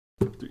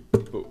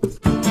Welcome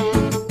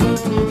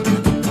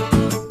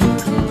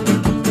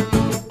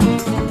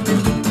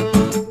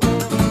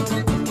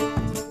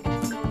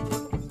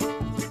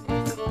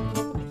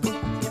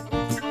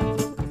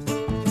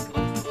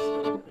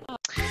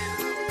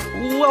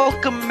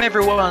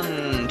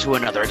everyone to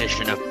another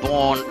edition of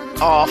Born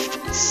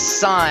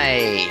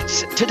Offside.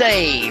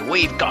 Today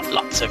we've got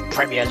lots of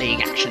Premier League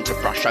action to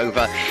brush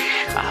over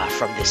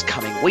from this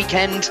coming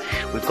weekend.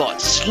 We've got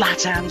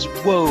Zlatan's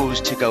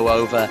woes to go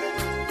over,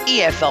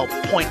 EFL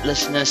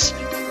pointlessness,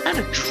 and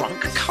a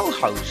drunk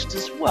co-host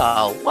as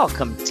well.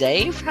 Welcome,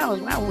 Dave. How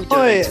are we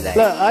doing today?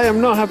 Look, I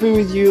am not happy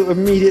with you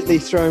immediately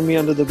throwing me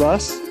under the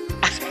bus.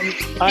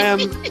 I am,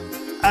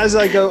 as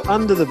I go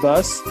under the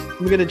bus,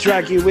 I'm going to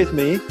drag you with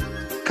me. A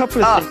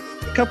couple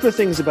of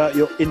things about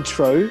your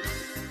intro.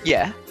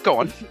 Yeah, go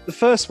on. The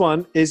first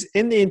one is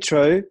in the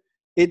intro,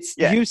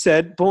 you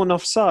said born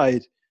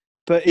offside,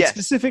 but it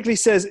specifically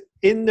says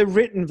in the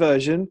written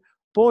version,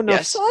 born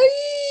offside.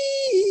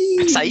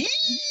 Offside.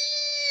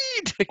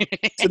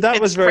 So that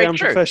was very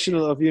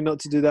unprofessional of you not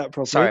to do that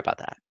properly. Sorry about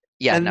that.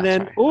 Yeah, and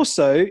then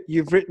also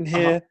you've written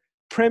here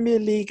Premier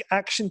League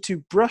action to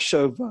brush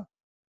over,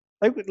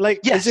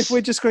 as if we're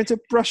just going to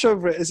brush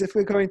over it, as if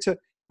we're going to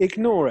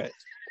ignore it.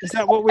 Is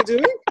that what we're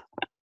doing?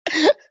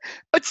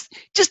 It's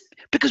just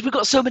because we've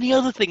got so many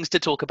other things to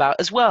talk about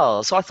as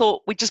well. So I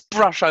thought we'd just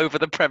brush over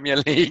the Premier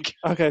League.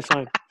 Okay,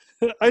 fine.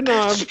 I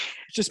know. I'm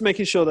just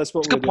making sure that's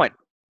what we're doing. Good point.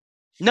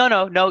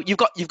 No. You've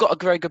got a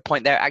very good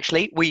point there.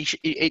 Actually,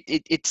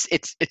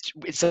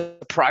 it's a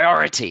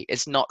priority.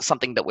 It's not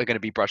something that we're going to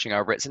be brushing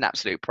over. It's an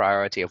absolute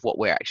priority of what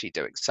we're actually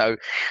doing. So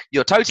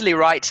you're totally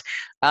right.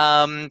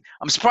 I'm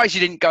surprised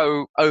you didn't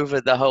go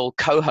over the whole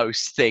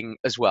co-host thing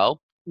as well.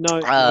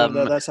 No,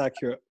 that's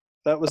accurate.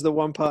 That was the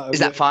one part. Is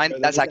that fine?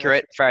 That's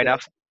accurate. Fair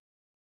enough.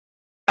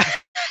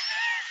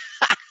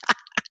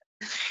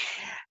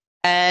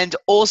 And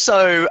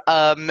also,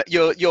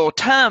 your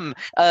term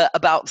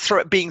about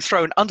being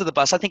thrown under the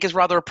bus, I think, is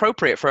rather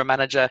appropriate for a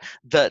manager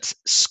that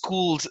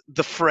schooled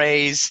the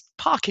phrase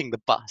 "parking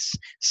the bus."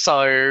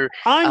 So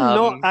I'm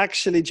not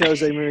actually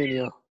Jose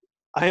Mourinho.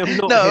 I am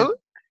not. No. Him.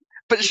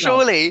 But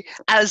surely,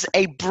 as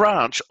a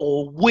branch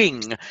or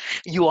wing,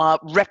 you are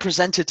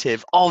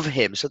representative of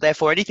him. So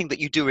therefore, anything that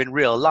you do in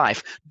real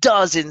life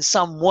does in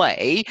some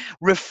way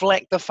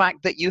reflect the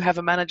fact that you have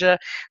a manager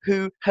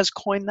who has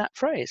coined that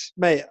phrase.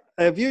 Mate,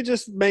 have you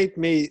just made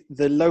me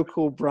the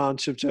local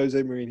branch of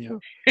Jose Mourinho?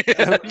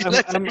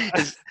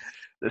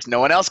 There's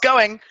no one else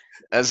going.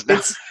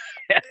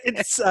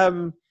 It's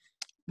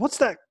what's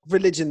that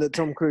religion that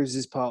Tom Cruise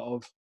is part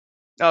of?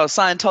 Oh,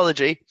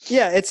 Scientology.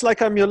 Yeah, it's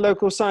like I'm your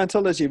local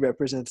Scientology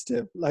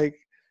representative. There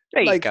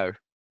you go.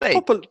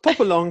 Pop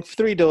along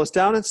 3 doors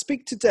down and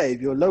speak to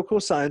Dave, your local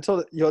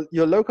Scientology,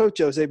 your local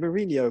Jose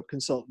Mourinho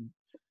consultant,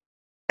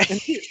 and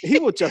he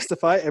will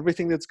justify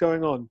everything that's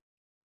going on.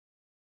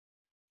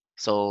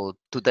 So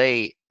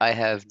today I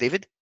have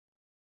David,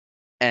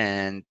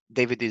 and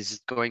David is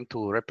going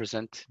to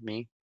represent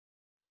me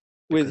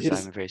with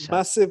his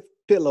massive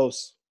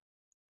pillows,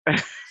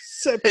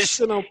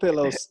 exceptional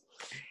pillows.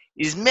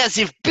 His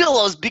massive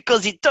pillows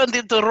because he turned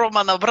into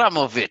Roman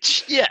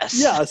Abramovich.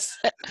 Yes.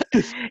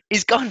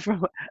 He's gone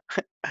from.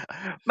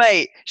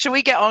 Mate, should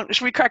we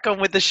crack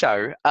on with the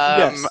show?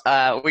 Yes.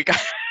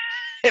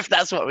 If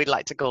that's what we'd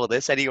like to call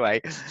this,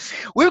 anyway.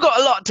 We've got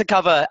a lot to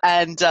cover,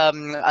 and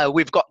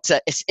we've got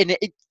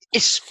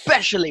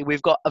especially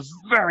we've got a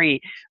very,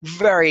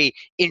 very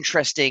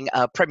interesting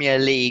Premier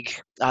League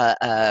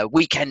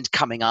weekend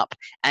coming up,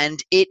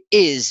 and it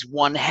is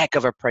one heck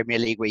of a Premier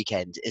League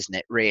weekend, isn't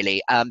it,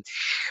 really?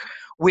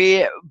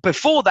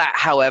 Before that,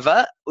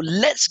 however,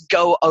 let's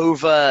go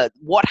over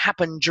what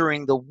happened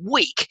during the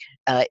week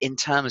in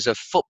terms of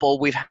football.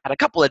 We've had a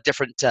couple of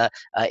different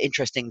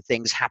interesting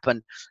things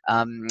happen.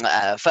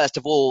 First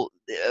of all,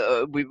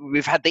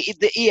 we've had the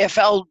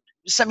EFL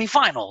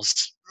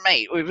semi-finals.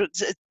 Mate,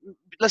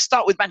 let's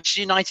start with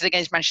Manchester United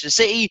against Manchester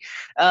City.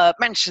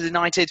 Manchester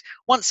United,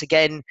 once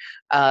again,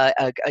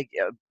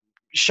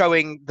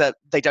 showing that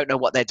they don't know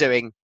what they're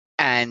doing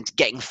and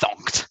getting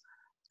thonked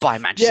by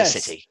Manchester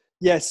City.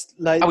 Yes.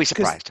 Are we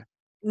surprised?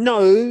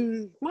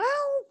 No.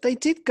 Well, they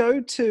did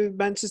go to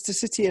Manchester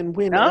City and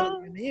win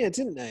earlier in the year,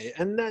 didn't they?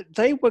 And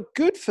they were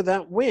good for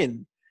that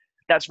win.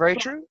 That's very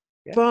true.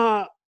 Yeah.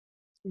 But,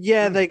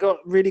 they got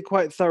really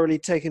quite thoroughly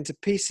taken to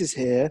pieces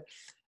here.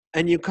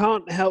 And you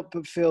can't help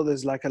but feel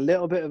there's like a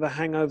little bit of a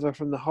hangover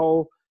from the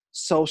whole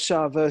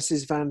Solskjaer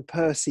versus Van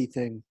Persie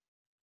thing.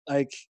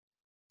 Like,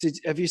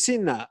 have you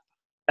seen that?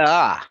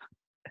 A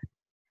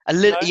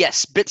little,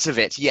 yes, bits of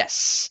it,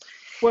 yes.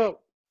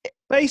 Well,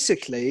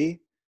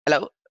 basically,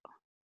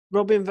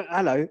 Robin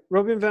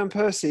Van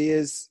Persie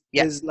is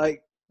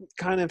like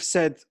kind of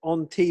said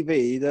on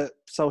TV that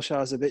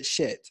Solskjaer's a bit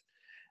shit,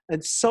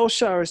 and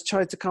Solskjaer has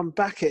tried to come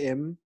back at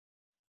him,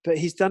 but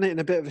he's done it in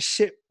a bit of a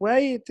shit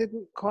way. It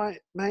didn't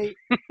quite make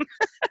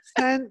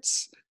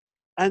sense.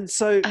 And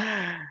so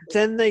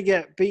then they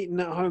get beaten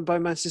at home by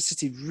Manchester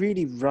City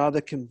really rather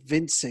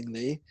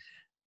convincingly.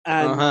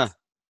 And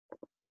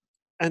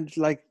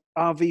like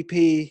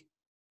RVP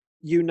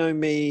you know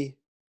me,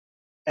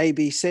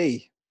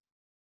 ABC.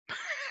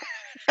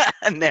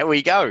 And there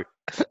we go.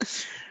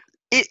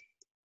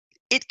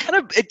 It kind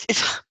of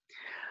it's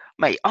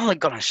mate. Ole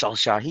Gunnar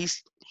Solskjaer,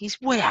 he's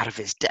way out of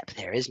his depth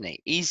here, isn't he?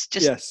 He's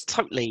just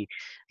totally.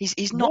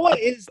 He's not. What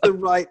is the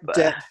right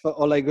depth for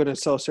Ole Gunnar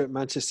Solskjaer at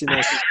Manchester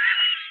United?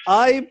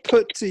 I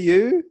put to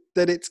you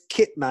that it's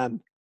Kitman.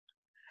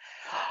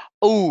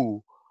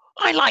 Oh,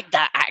 I like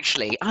that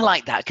actually. I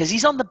like that because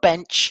he's on the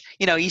bench.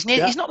 You know, he's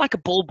not like a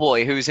ball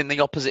boy who's in the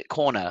opposite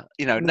corner.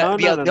 You know,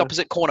 the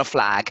opposite corner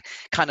flag,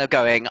 kind of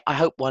going. I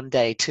hope one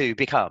day to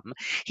become.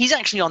 He's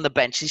actually on the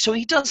bench, so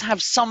he does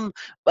have some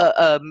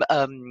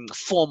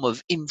form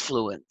of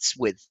influence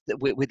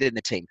within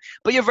the team.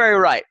 But you're very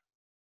right.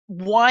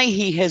 Why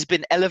he has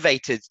been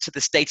elevated to the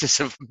status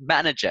of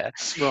manager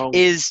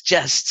is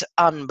just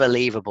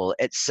unbelievable.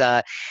 It's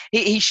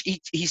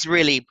he's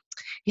really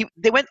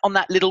they went on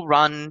that little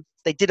run.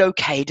 They did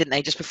okay, didn't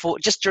they?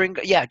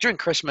 During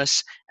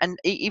Christmas and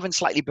even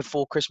slightly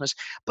before Christmas.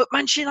 But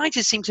Manchester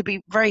United seem to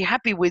be very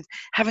happy with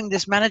having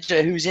this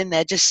manager who's in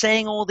there just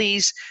saying all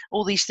these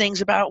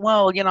things about,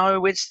 well, you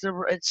know, it's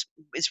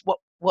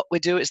what we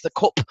do. It's the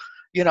cup.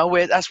 You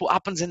know, that's what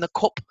happens in the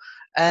cup.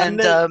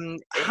 And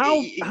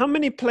how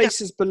many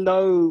places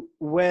below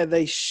where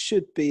they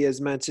should be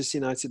as Manchester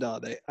United are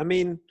they? I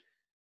mean,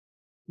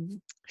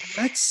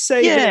 let's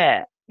say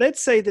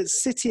that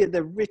City are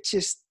the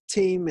richest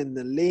team in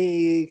the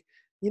league.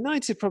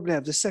 United probably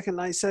have the second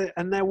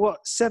and they're what,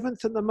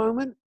 7th at the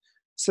moment?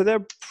 So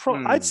they're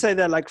I'd say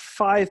they're like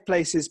 5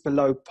 places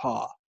below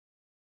par.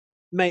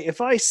 Mate, if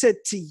I said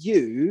to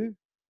you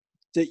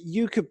that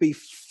you could be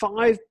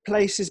 5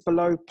 places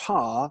below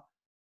par,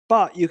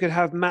 but you could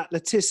have Matt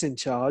Latisse in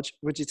charge,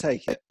 would you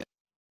take it?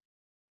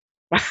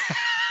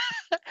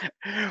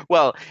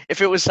 Well,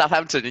 if it was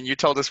Southampton and you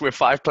told us we're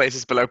 5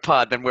 places below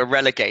par, then we're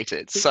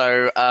relegated.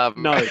 So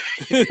no,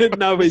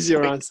 no is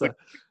your answer.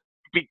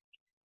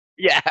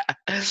 Yeah,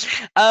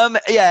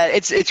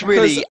 it's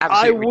really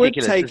absolutely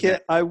ridiculous.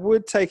 I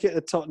would take it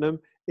at Tottenham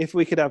if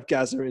we could have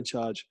Gazza in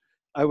charge.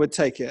 I would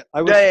take it.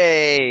 I would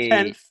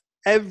 10th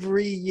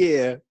every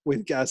year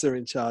with Gazza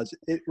in charge.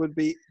 It would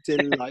be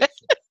delightful.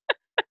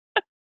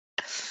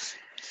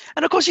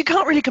 And of course, you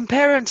can't really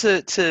compare him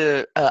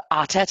to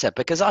Arteta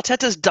because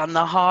Arteta's done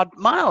the hard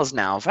miles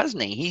now,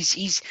 hasn't he?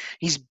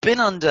 He's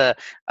been under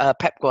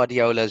Pep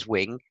Guardiola's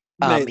wing.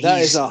 Mate, that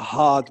is a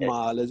hard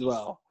mile as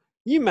well.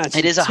 You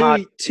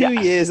imagine two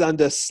years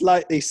under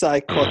slightly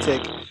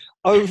psychotic,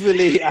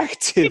 overly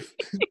active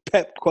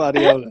Pep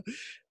Guardiola.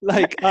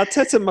 Like,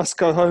 Arteta must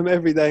go home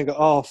every day and go,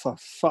 oh, for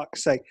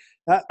fuck's sake.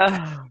 That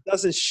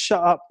doesn't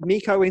shut up.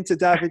 Nico into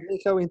David.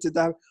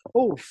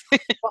 Oh,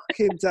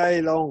 fucking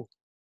day long.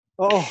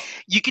 Oh,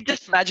 you could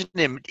just imagine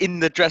him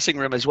in the dressing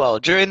room as well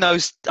during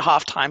those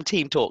halftime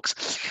team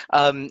talks.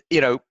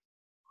 You know,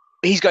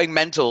 he's going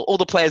mental. All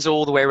the players are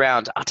all the way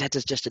around.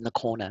 Arteta's just in the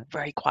corner,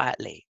 very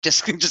quietly,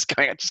 just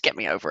going. Just get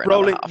me over it.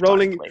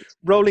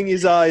 Rolling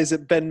his eyes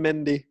at Ben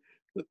Mendy.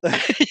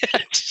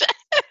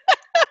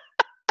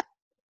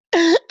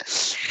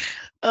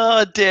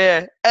 Oh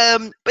dear.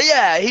 But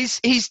yeah,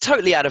 he's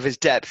totally out of his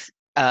depth.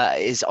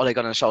 Is Ole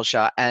Gunnar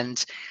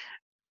Solskjaer.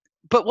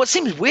 But what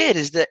seems weird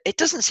is that it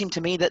doesn't seem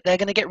to me that they're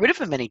going to get rid of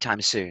him anytime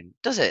soon,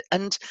 does it?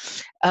 And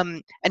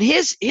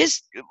here's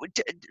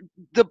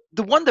the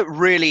one that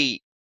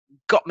really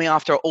got me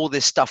after all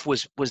this stuff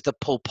was the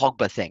Paul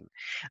Pogba thing.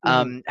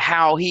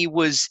 How he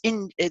was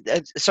in.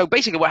 So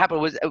basically, what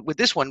happened with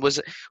this one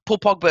was Paul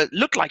Pogba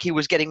looked like he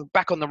was getting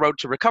back on the road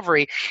to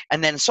recovery,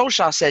 and then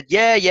Solskjaer said,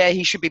 "Yeah,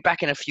 he should be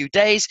back in a few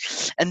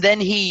days." And then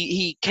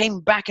he came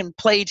back and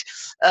played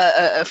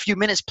a few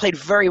minutes, played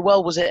very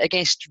well. Was it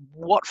against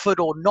Watford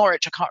or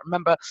Norwich? I can't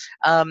remember.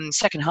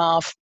 Second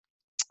half,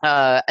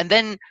 and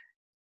then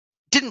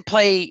didn't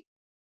play.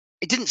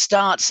 It didn't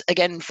start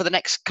again for the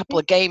next couple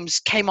of games,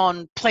 came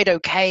on, played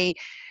okay.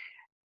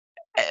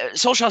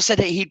 Solskjaer said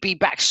that he'd be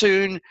back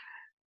soon.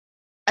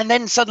 And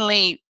then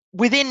suddenly,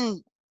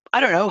 within, I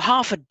don't know,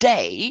 half a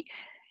day,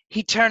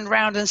 he turned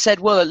around and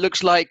said, well, it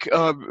looks like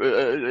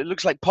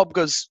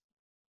Pogba's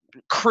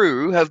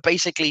crew have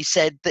basically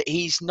said that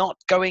he's not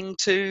going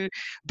to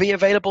be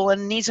available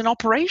and needs an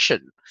operation.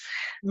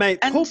 Mate,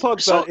 and Paul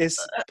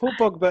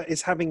Pogba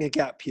is having a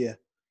gap year.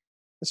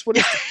 That's what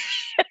it's...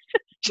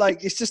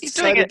 Like, he's just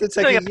decided to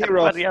take a year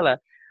off,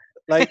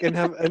 like, and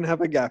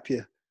have a gap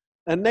year.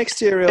 And next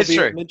year he'll be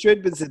at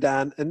Madrid with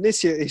Zidane. And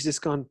this year he's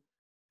just gone,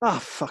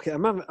 fuck it,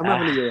 I'm having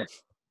a year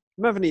off.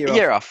 I'm having a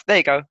year off. There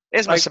you go.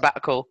 Here's my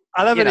sabbatical.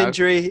 I'll have an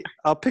injury.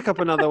 I'll pick up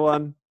another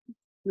one.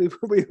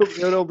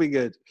 It'll all be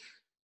good.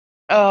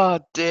 Oh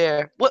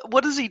dear.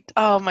 What is he?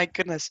 Oh my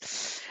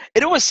goodness.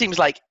 It almost seems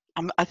like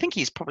I think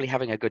he's probably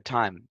having a good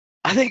time.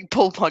 I think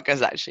Paul Pogba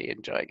is actually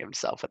enjoying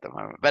himself at the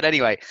moment. But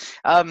anyway,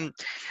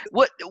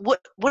 what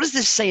does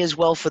this say as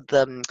well for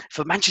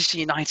Manchester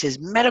United's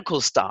medical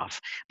staff?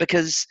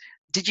 Because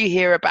did you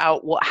hear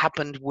about what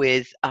happened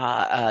with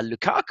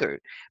Lukaku?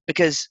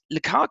 Because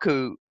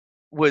Lukaku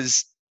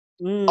was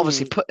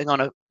obviously putting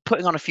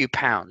on a few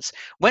pounds.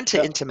 Went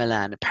to Inter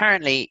Milan.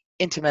 Apparently,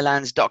 Inter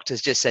Milan's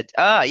doctors just said,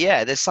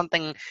 yeah, there's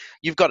something,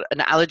 you've got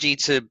an allergy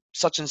to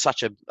such and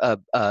such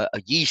a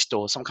yeast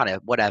or some kind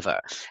of whatever,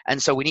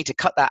 and so we need to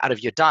cut that out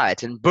of your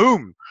diet. And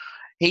boom,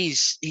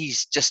 he's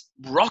just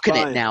rocking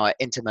it now at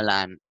Inter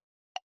Milan.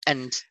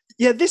 And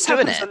yeah, this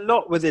happens a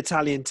lot with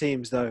Italian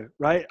teams, though,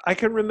 right? I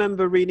can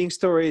remember reading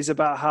stories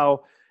about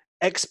how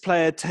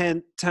ex-player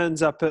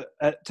turns up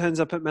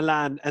at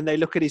Milan, and they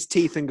look at his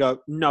teeth and go,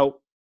 "No,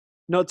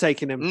 not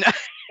taking him." No.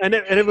 And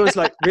everyone's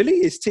like,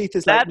 "Really?" His teeth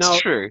is like, "No."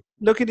 That's true.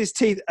 Look at his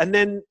teeth, and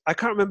then I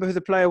can't remember who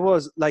the player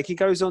was. Like, he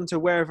goes on to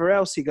wherever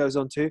else he goes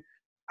on to,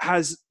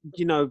 has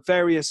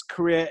various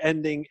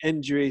career-ending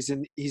injuries,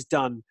 and he's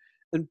done.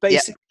 And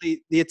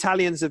basically, the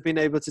Italians have been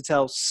able to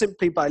tell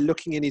simply by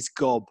looking in his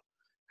gob.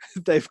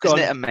 They've gone.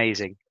 Isn't it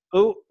amazing?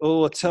 Oh!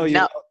 I'll tell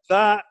you,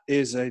 that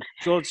is a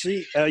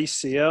dodgy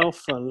ACL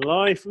for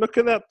life. Look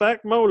at that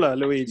back molar,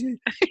 Luigi.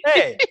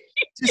 Hey,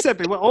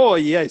 Giuseppe. Oh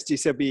yes,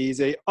 Giuseppe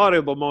is a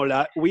horrible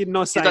molar. We're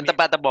not saying he's got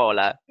the bad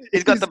molar.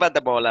 He's got the bad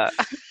molar.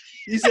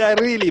 He's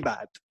really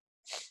bad.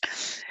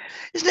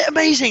 Isn't it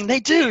amazing? They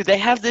do. They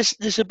have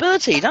this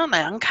ability, don't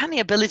they? Uncanny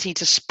ability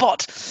to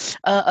spot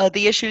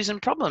the issues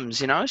and problems,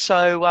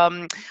 So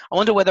I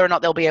wonder whether or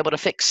not they'll be able to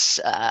fix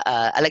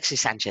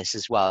Alexis Sanchez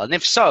as well. And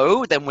if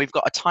so, then we've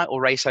got a title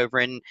race over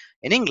in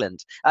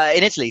England,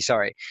 in Italy,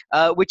 sorry,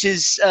 which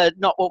is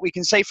not what we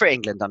can say for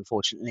England,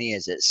 unfortunately,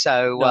 is it?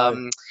 So,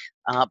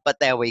 no. But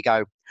there we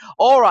go.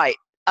 All right.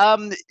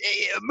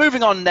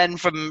 Moving on then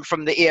from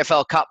the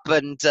EFL Cup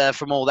and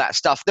from all that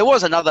stuff, there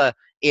was another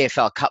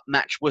EFL Cup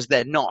match, was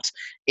there not?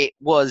 It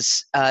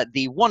was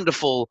the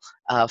wonderful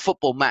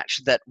football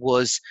match that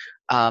was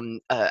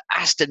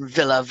Aston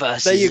Villa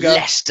versus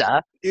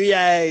Leicester.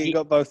 Yeah, you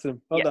got both of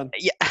them. Well done.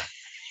 Yeah.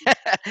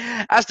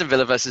 Aston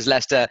Villa versus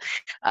Leicester,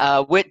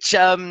 which,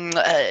 for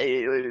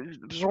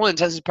all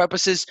intents and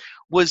purposes,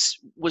 was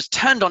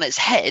turned on its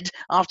head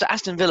after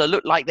Aston Villa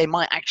looked like they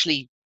might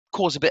actually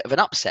cause a bit of an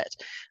upset.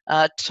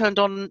 Turned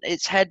on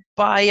its head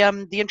by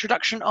the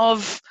introduction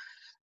of,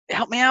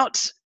 help me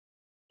out,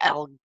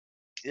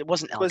 it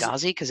wasn't El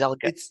Ghazi, because El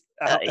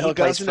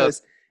Ghazi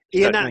knows.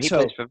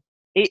 Iheanacho.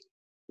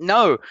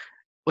 No,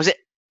 was it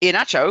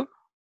Iheanacho?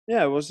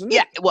 Yeah, wasn't it?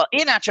 Yeah, well,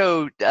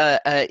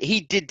 Iheanacho,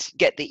 he did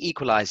get the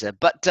equaliser,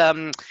 but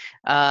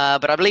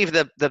I believe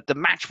the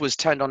match was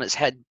turned on its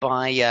head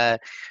by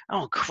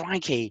oh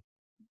crikey,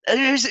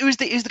 it was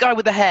the guy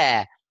with the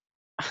hair.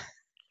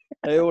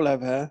 They all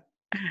have hair.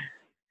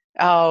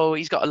 Oh,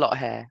 he's got a lot of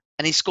hair.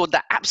 And he scored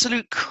that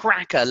absolute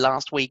cracker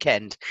last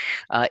weekend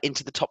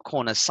into the top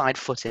corner, side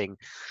footing.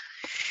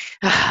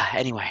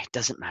 Anyway,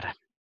 doesn't matter.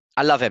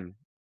 I love him.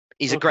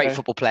 He's a great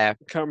football player.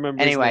 Can't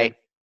remember. Anyway,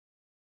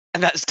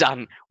 and that's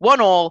done.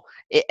 1-1.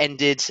 It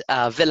ended.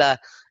 Villa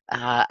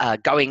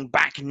going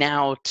back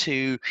now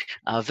to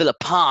Villa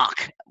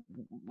Park,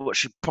 what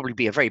should probably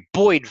be a very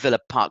buoyed Villa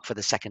Park for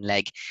the second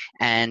leg,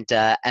 and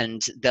they're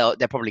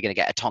probably going to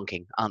get a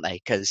tonking, aren't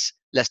they? Because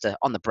Leicester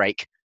on the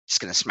break, just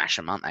going to smash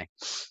them, aren't they?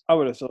 I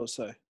would have thought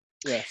so.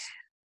 Yes.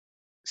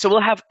 So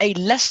we'll have a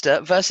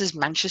Leicester versus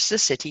Manchester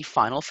City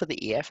final for the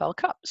EFL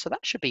Cup. So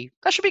that should be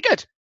good. That should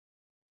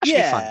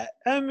be fun.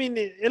 I mean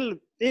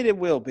it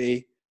will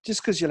be,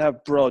 just because you'll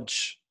have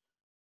Brodge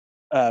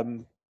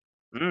doing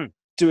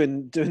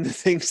the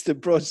things that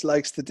Brodge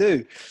likes to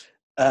do.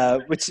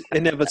 Which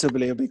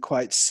inevitably will be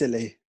quite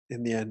silly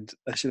in the end,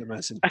 I should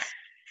imagine.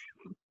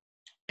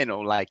 In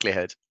all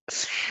likelihood.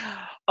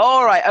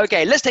 All right,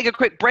 okay, let's take a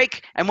quick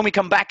break, and when we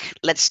come back,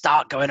 let's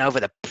start going over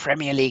the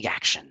Premier League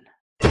action.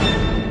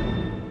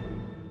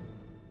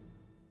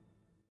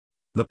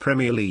 The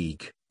Premier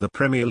League, the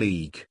Premier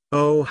League,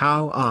 oh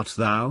how art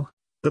thou,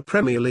 the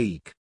Premier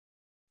League.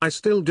 I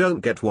still don't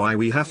get why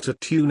we have to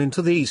tune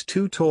into these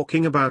two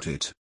talking about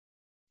it.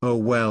 Oh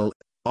well,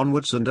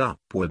 onwards and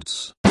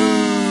upwards.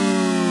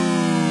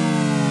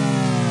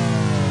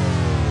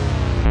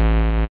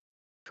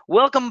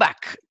 Welcome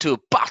back to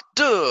part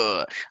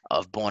 2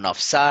 of Born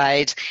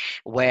Offside,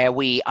 where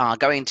we are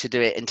going to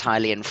do it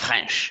entirely in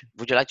French.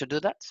 Would you like to do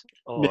that?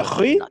 Or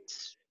not?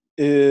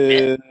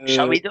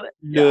 Shall we do it?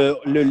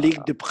 Le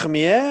Ligue de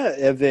Première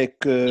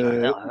avec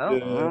le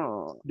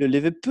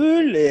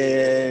Liverpool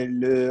et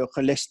le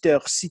Leicester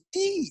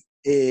City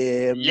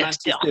et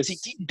Manchester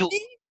City.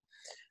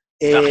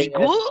 Very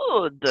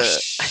good.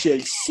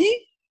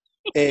 Chelsea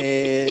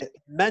et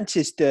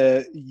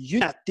Manchester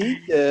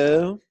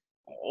United.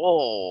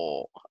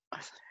 Oh,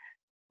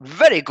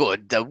 very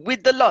good.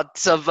 With a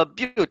lot of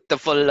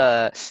beautiful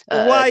why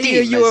are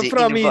you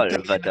from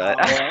Italy?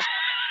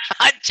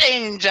 I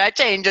change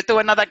to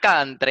another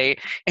country.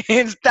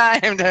 It's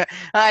time to.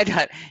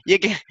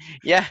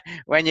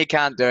 When you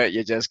can't do it,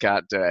 you just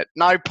can't do it.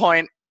 No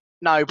point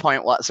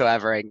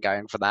whatsoever in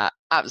going for that.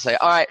 Absolutely.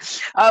 All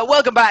right.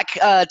 Welcome back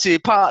to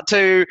part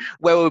 2,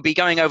 where we'll be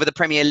going over the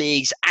Premier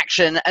League's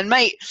action. And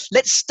mate,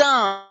 let's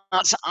start,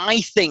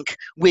 I think,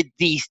 with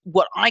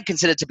what I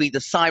consider to be the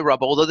thigh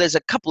rubber, although there's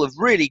a couple of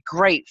really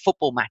great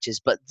football matches,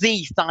 but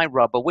the thigh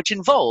rubber, which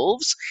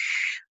involves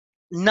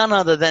none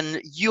other than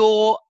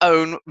your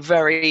own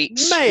very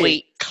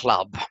sweet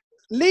club.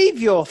 Leave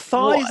your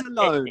thighs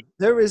alone.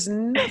 There is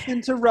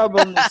nothing to rub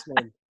on this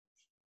one.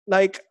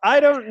 Like, I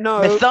don't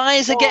know. The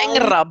thighs are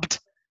getting rubbed.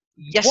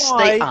 Yes,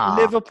 they are.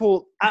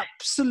 Liverpool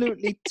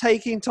absolutely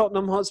taking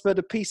Tottenham Hotspur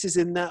to pieces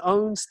in their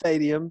own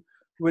stadium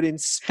would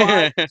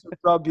inspire you to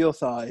rub your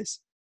thighs.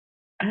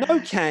 No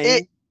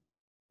Kane,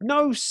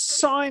 no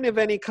sign of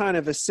any kind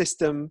of a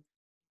system.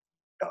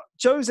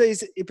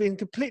 Jose's been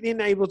completely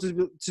unable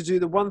to do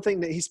the one thing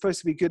that he's supposed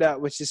to be good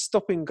at, which is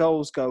stopping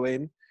goals go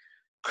in.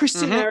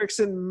 Christian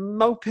Eriksen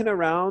moping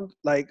around.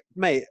 Like,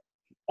 mate,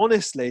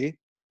 honestly,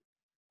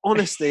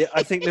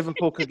 I think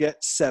Liverpool could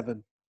get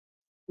 7.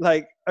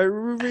 Like, I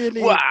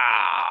really...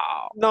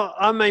 Wow! No,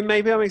 I mean,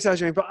 maybe I'm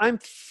exaggerating, but I'm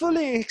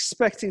fully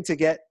expecting to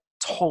get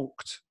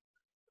tonked.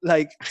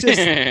 Like,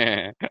 just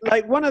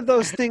like one of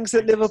those things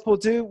that Liverpool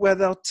do where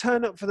they'll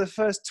turn up for the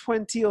first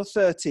 20 or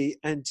 30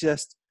 and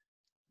just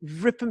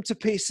rip them to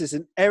pieces.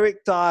 And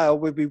Eric Dyer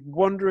would be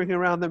wandering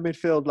around the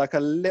midfield like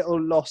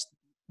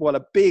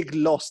a big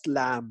lost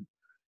lamb.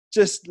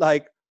 Just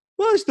like,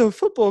 why is the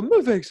football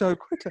moving so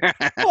quickly?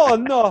 Oh,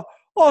 no,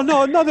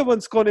 another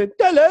one's gone in.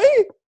 Dele?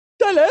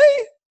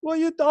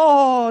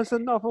 Well, it's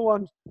another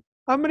one.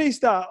 How many is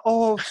that?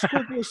 Oh,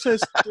 Scribble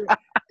says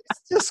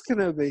it's just going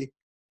to be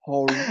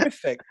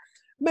horrific.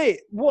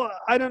 Mate, what?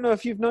 I don't know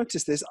if you've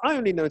noticed this. I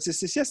only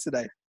noticed this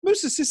yesterday.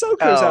 Moussa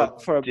Sissoko's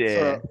out for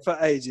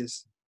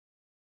ages.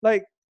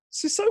 Like,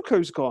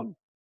 Sissoko's gone.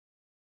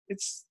 Did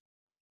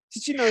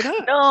you know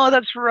that? No,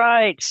 that's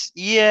right.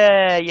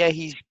 Yeah,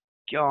 he's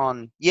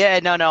gone. Yeah,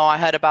 no, I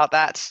heard about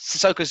that.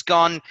 Sissoko's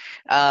gone.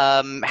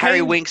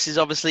 Harry Winks is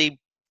obviously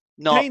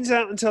not... Kane's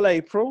out until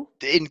April.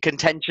 In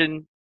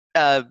contention.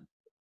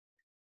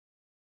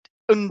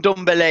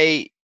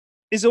 Ndombele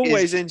is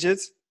always injured.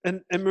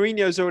 And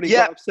Mourinho's already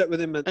got upset with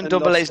him. And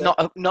Ndombele's not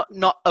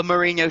a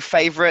Mourinho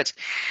favourite.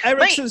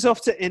 Eriksen's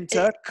off to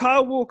Inter.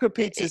 Kyle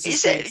Walker-Peters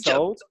is being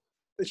sold.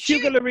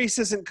 Hugo Lloris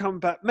hasn't come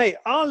back. Mate,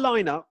 our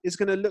lineup is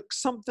going to look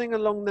something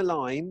along the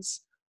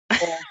lines of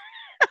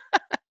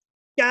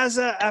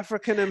Gaza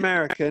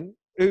African-American,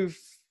 who've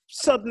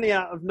suddenly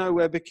out of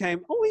nowhere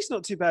became, he's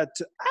not too bad,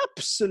 to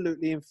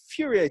absolutely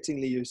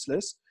infuriatingly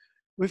useless.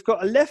 We've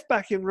got a left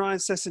back in Ryan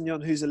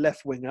Sessegnon, who's a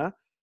left winger.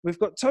 We've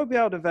got Toby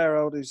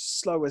Alderweireld, who's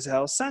slow as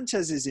hell.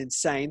 Sanchez is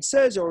insane.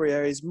 Serge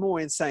Aurier is more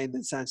insane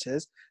than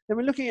Sanchez. Then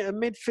we're looking at a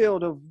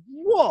midfield of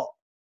what?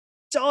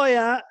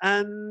 Dyer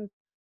and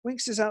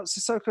Winks is out,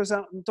 Sissoko's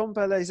out, and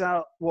Ndombele's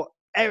out. What?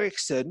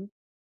 Eriksen?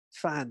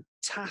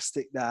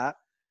 Fantastic that.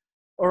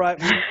 All right,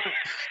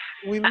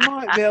 we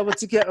might be able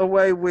to get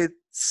away with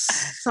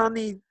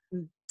Sonny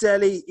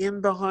Dele in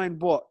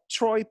behind what?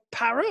 Troy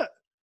Parrott?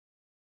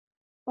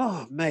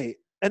 Oh, mate.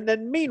 And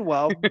then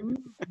meanwhile,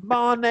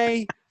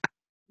 Mane,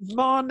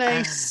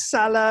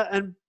 Salah,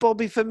 and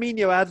Bobby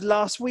Firmino had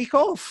last week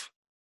off.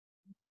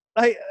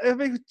 Like, I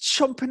mean,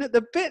 chomping at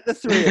the bit, the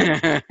three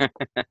of them.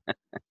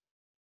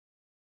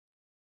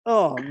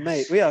 Oh,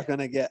 mate, we are going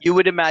to get... You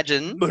would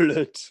imagine...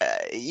 mullet.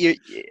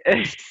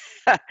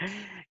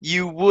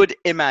 You would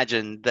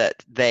imagine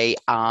that they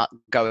are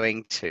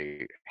going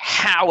to.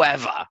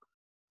 However,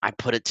 I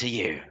put it to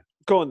you.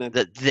 Go on, then.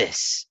 That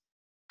this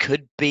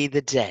could be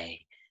the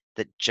day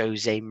that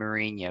Jose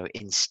Mourinho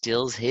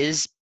instills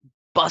his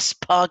bus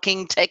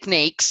parking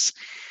techniques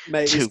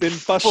to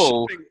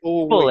full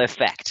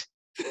effect.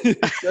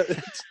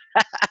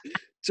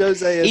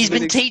 Jose He's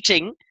been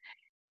teaching...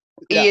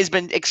 He has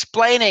been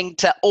explaining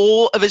to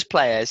all of his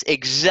players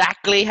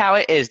exactly how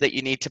it is that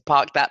you need to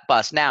park that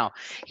bus. Now,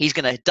 he's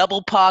going to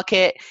double park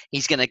it.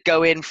 He's going to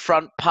go in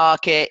front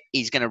park it.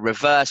 He's going to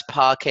reverse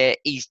park it.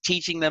 He's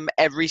teaching them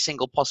every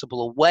single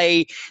possible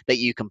way that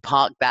you can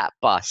park that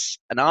bus.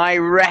 And I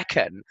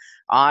reckon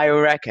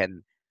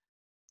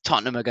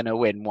Tottenham are going to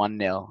win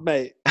 1-0.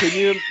 Mate, can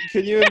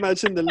you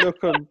imagine the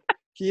look on...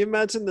 Can you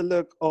imagine the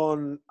look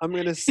on, I'm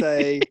going to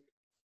say,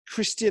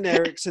 Christian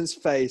Eriksen's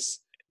face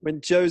when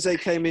Jose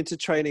came into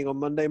training on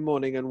Monday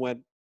morning and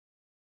went,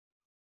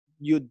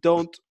 "You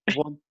don't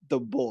want the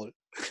ball."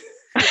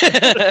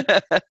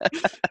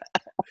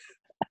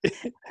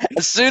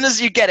 As soon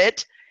as you get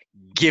it,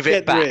 give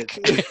it back.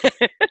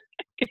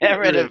 Get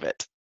rid of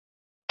it.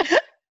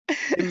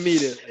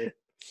 Immediately.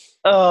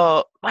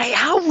 Oh, mate,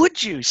 how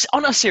would you,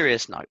 on a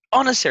serious note,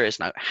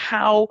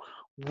 how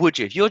would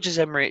you, if you're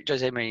Jose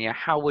Mourinho,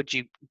 how would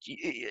you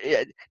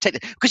take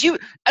it? Because you,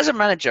 as a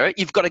manager,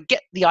 you've got to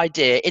get the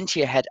idea into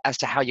your head as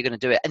to how you're going to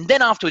do it. And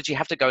then afterwards, you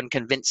have to go and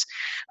convince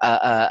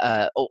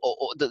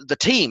the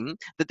team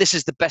that this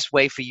is the best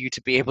way for you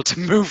to be able to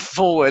move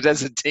forward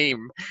as a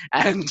team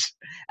and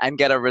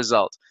get a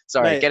result.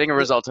 Sorry, mate, getting a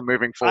result and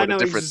moving forward are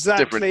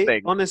different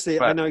thing. Honestly,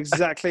 I know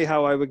exactly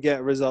how I would get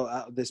a result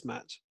out of this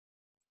match.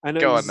 I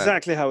know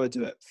exactly how I would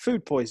do it.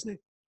 Food poisoning.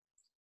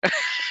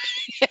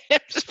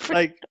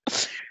 Like,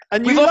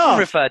 and we've often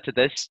referred to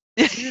this.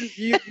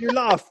 you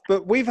laugh,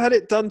 but we've had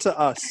it done to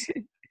us,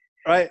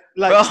 right?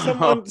 Like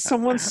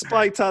someone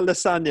spiked our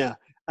lasagna,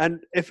 and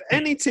if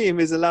any team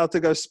is allowed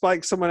to go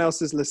spike someone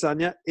else's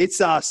lasagna,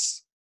 it's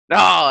us.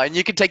 Oh, and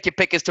you can take your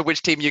pick as to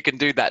which team you can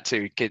do that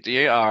to, could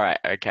you? All right,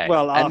 okay.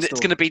 Well, and it's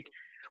going to be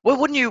Well,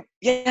 wouldn't you?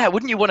 Yeah,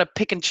 wouldn't you want to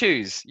pick and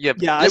choose? Yeah,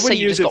 let's I say wouldn't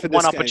you use just it got for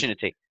one this game.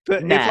 opportunity.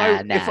 But Nah.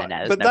 but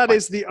No that point.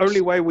 is the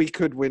only way we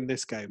could win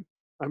this game.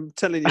 I'm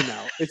telling you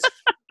now, it's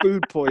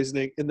food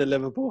poisoning in the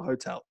Liverpool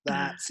hotel.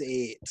 That's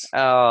it.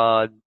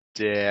 Oh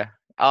dear.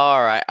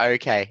 All right.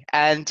 Okay.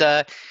 And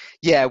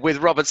yeah, with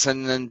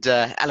Robertson and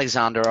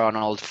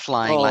Alexander-Arnold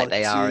flying like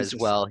they are as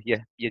well,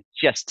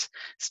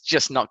 it's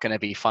just not going to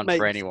be fun Mate,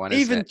 for anyone,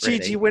 is even it?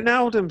 Gigi Really?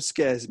 Wijnaldum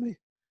scares me.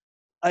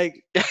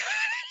 Like,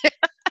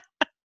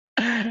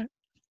 I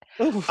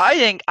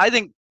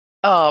think.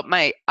 Oh,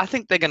 mate, I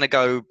think they're going to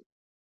go.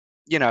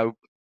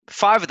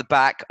 Five at the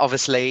back,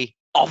 obviously,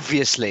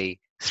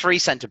 3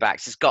 centre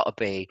backs. It's got to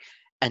be.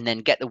 And then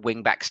get the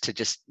wing backs to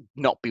just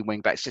not be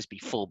wing backs, just be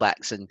full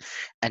backs and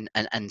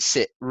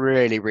sit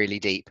really, really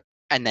deep.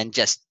 And then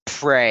just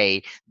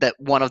pray that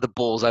one of the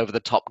balls over the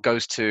top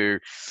goes to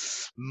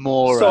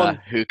Mora, Son,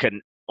 who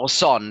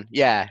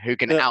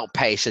can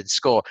outpace and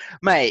score.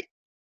 Mate,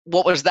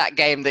 what was that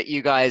game that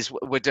you guys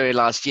were doing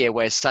last year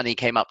where Sonny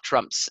came up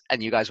trumps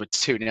and you guys were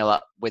 2-0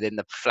 up within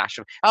the flash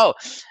of... Oh,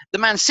 the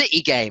Man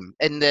City game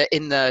in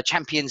the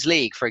Champions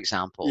League, for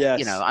example.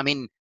 Yes. I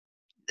mean,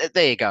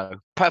 there you go.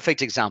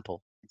 Perfect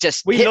example.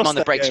 Just we hit lost him on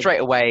the break game. straight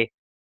away.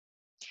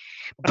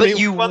 But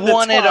you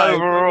won it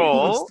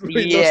overall.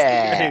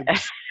 Yeah.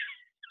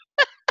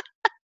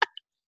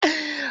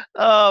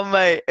 Oh,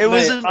 mate. It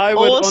was an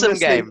awesome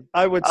game.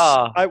 I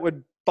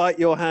would bite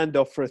your hand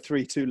off for a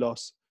 3-2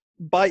 loss.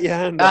 Bite your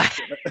hand off.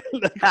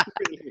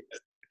 Really.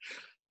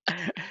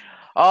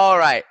 All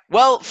right.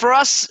 Well, for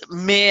us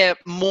mere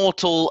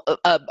mortal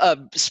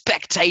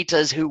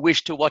spectators who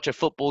wish to watch a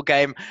football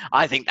game,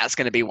 I think that's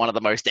going to be one of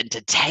the most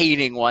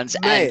entertaining ones.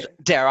 Mate, and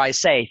dare I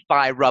say,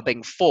 thigh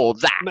rubbing for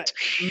that.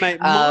 Mate,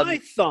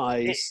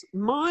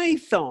 my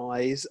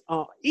thighs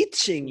are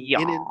itching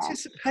in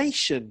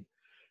anticipation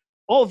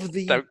of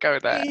the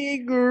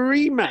big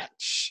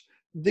rematch.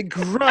 The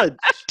grudge.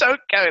 Don't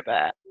go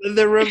there.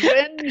 The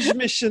revenge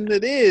mission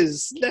that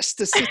is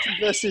Leicester City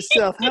versus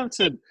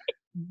Southampton.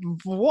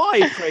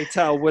 Why, pray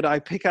tell, would I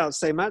pick out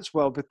St.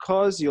 Matchwell?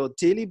 Because your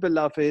dearly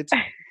beloved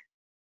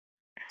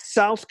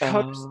South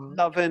Coast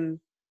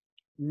loving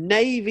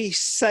Navy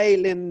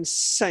sailing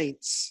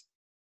Saints.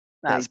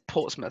 That's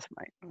Portsmouth,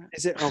 mate.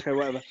 Is it? Okay,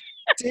 whatever.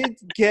 Did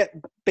get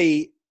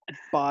beat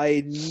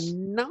by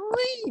 9.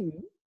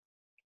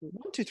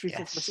 1, 2, 3, 4,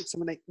 5, 6,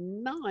 7, 8,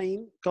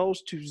 9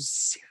 goals to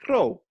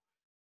 0.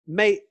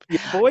 Mate,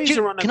 your boys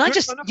are on a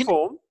good run of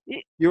form.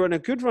 You're on a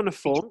good run of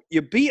form.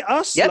 You beat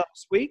us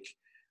last week.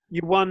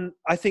 You won.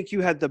 I think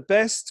you had the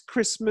best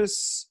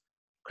Christmas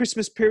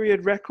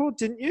period record,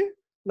 didn't you?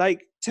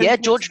 Like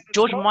 10 George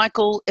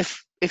Michael.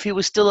 If he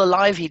was still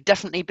alive, he'd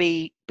definitely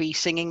be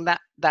singing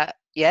that.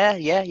 Yeah.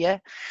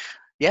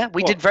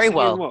 We did very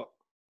well. What?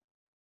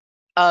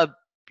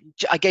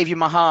 I gave you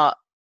my heart,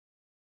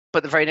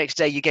 but the very next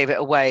day you gave it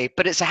away.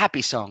 But it's a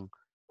happy song.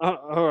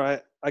 All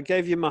right. I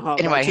gave you my heart.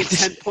 Anyway,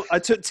 I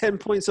took 10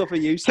 points off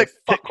of you, so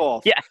fuck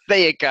off. Yeah, there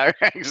you go.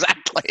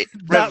 Exactly.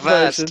 That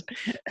reversed.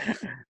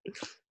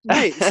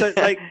 Mate, so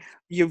like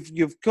you've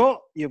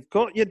got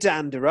your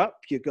dander up.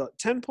 You've got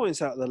 10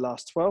 points out of the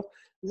last 12.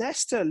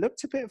 Leicester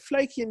looked a bit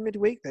flaky in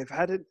midweek. You've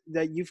had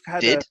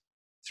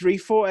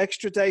 3-4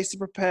 extra days to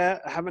prepare.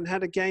 Haven't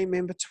had a game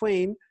in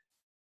between.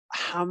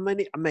 How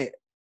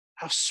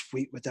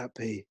sweet would that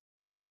be?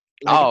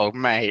 Like,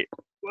 mate.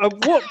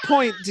 At what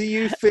point do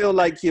you feel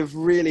like you've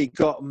really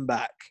gotten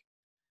back?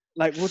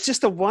 Like, will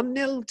just a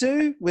 1-0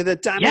 do with a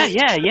damage?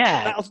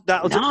 Yeah.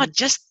 That'll no, do.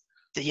 just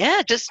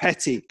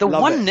petty. The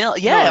 1-0.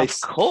 Yeah,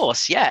 nice. Of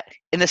course. Yeah,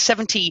 in the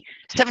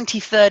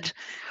 73rd,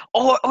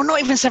 or not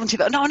even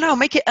 73rd. No,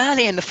 make it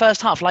early in the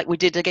first half, like we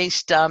did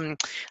against,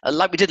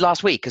 like we did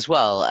last week as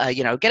well.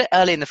 Get it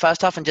early in the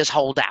first half and just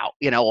hold out,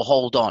 or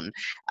hold on,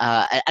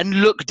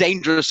 and look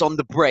dangerous on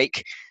the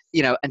break.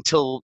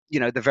 Until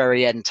the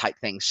very end type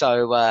thing.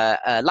 So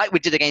like we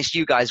did against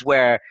you guys,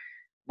 where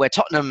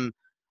Tottenham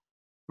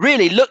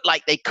really looked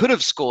like they could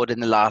have scored in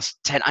the last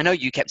 10. I know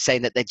you kept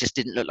saying that they just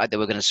didn't look like they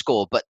were going to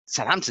score, but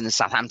Southampton is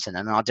Southampton,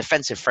 and our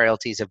defensive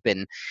frailties have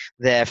been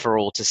there for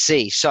all to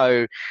see.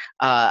 So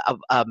I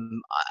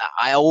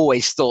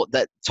always thought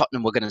that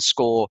Tottenham were going to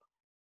score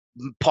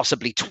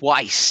possibly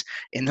twice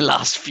in the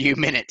last few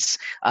minutes,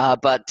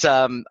 but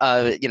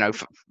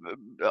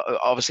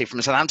obviously from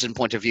a Southampton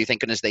point of view,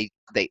 thank goodness they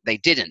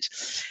didn't.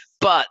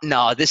 But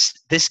no, this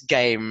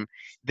game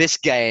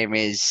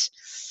is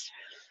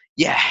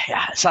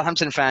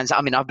Southampton fans.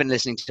 I mean, I've been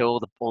listening to all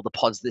the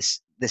pods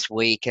this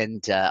week,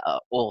 and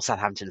all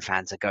Southampton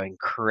fans are going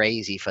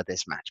crazy for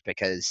this match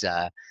because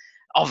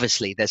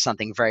obviously there's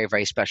something very,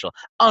 very special.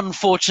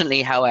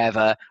 Unfortunately,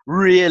 however,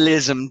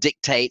 realism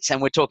dictates, and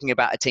we're talking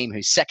about a team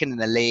who's second in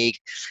the league,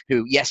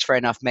 who, yes, fair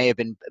enough, may have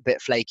been a bit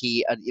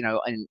flaky,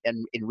 in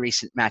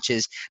recent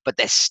matches, but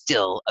they're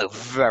still a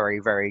very,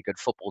 very good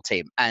football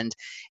team. And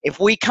if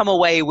we come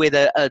away with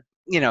a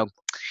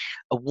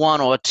 1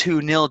 or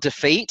 2-0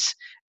 defeat,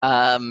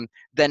 then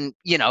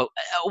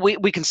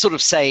we can sort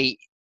of say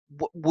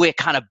we're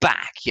kind of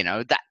back.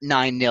 That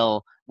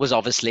 9-0 was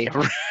obviously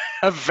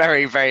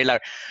very, very low.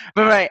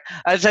 But mate,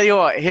 I tell you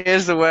what,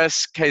 here's the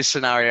worst case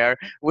scenario.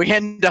 We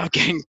end up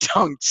getting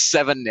dunked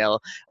 7-0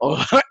 or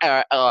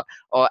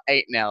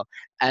 8-0.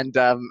 And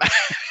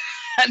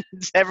and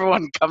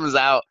everyone comes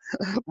out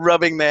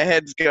rubbing their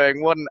heads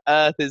going, what on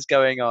earth is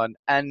going on?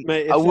 And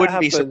Mate, I wouldn't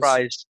be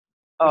surprised.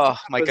 Oh,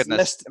 my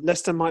goodness.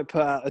 Leicester might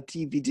put out a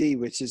DVD,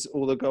 which is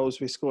all the goals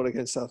we scored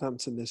against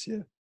Southampton this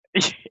year.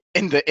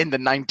 in the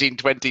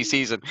 1920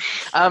 season.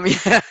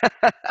 Yeah.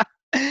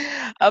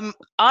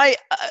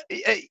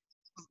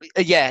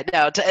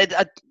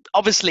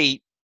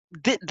 Obviously,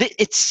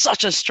 it's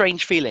such a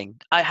strange feeling.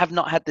 I have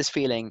not had this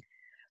feeling,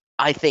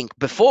 I think,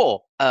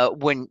 before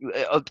when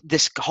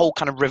this whole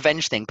kind of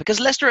revenge thing, because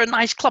Leicester are a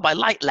nice club. I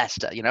like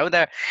Leicester,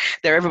 they're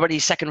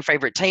everybody's second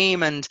favorite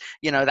team, and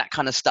that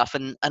kind of stuff.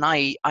 And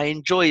I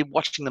enjoy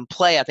watching them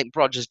play. I think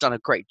Brodge has done a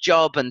great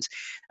job, and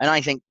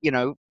I think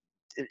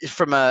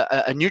from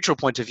a neutral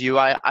point of view,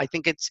 I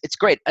think it's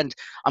great, and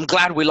I'm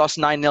glad we lost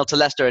 9-0 to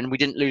Leicester and we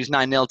didn't lose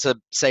 9-0 to,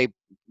 say,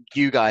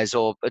 you guys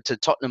or to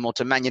Tottenham or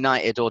to Man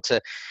United or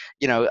to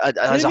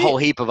there's a whole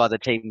heap of other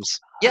teams.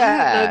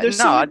 There's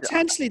some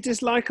intensely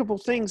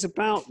dislikable things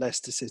about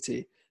Leicester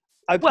City.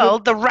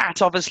 The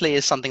rat obviously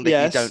is something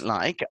that you don't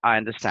like, I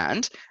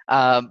understand,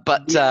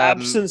 but the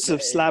absence of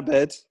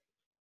Slabhead.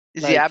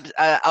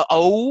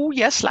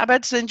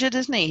 Slabhead's injured,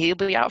 isn't he? He'll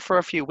be out for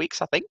a few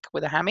weeks, I think,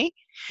 with a hammy.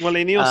 Well,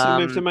 and he also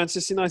moved to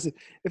Manchester United.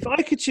 If I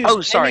could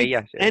choose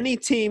any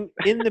team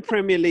in the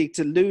Premier League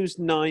to lose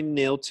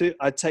 9-0 to,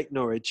 I'd take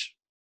Norwich.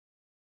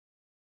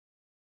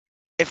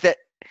 If that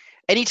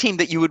any team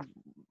that you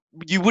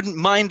wouldn't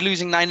mind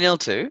losing 9-0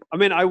 to? I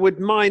mean, I would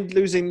mind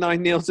losing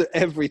 9-0 to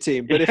every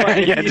team, but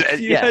if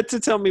you had to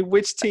tell me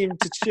which team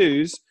to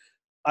choose,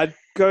 I'd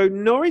go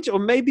Norwich or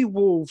maybe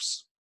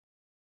Wolves.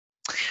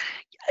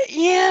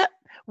 Yeah,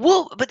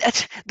 well, but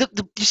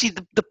you see,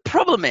 the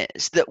problem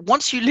is that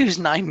once you lose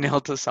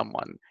 9-0 to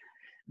someone,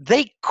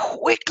 they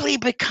quickly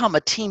become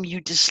a team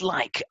you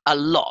dislike a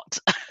lot.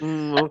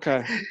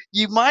 Okay.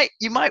 You might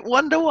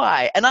wonder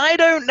why, and I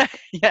don't know.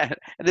 Yeah,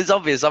 it is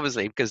obvious,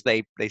 obviously, because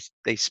they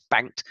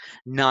spanked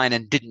 9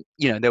 and didn't.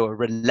 They were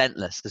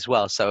relentless as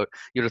well. So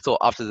you'd have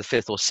thought after the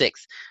 5th or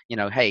 6th,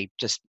 hey,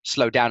 just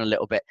slow down a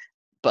little bit.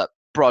 But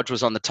Brodge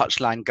was on the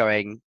touchline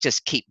going,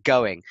 just keep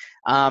going.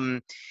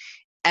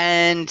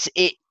 And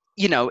it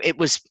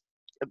was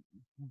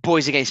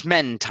boys against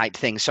men type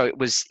thing. So it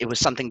was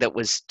something that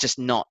was just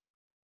not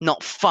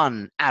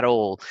fun at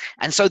all.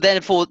 And so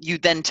therefore you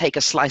then take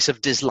a big slice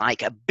of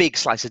dislike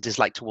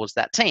towards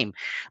that team.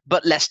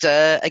 But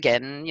Leicester,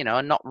 again,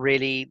 are not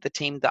really the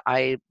team that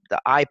I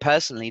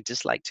personally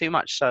dislike too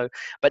much. So,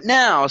 but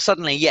now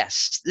suddenly,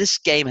 yes, this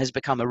game has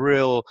become a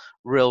real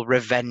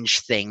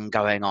revenge thing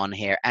going on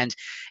here. And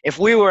if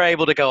we were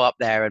able to go up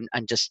there and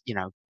just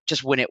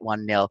win it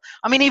 1-0.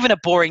 I mean, even a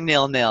boring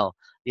 0-0,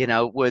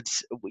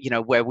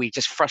 where we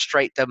just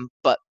frustrate them,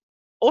 but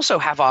also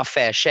have our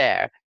fair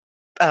share.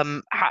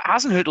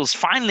 Hasenhüttl's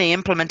finally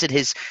implemented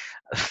his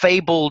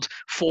fabled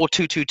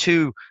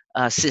 4-2-2-2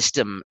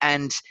 system,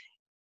 and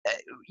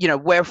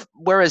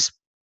whereas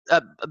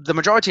the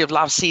majority of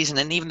last season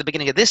and even the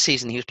beginning of this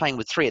season, he was playing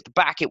with 3 at the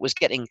back. It was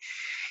getting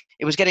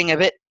a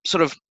bit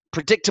sort of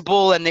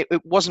predictable, and it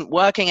wasn't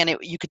working, and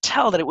you could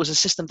tell that it was a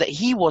system that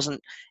he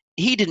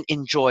didn't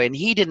enjoy and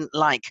he didn't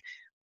like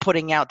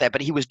putting out there,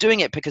 but he was doing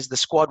it because the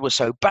squad was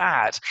so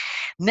bad.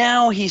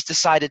 Now he's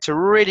decided to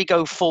really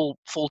go full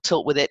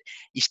tilt with it.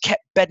 He's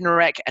kept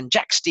Bednarek, and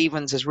Jack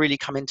Stevens has really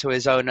come into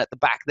his own at the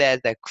back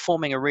there. They're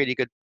forming a really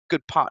good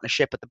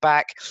partnership at the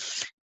back.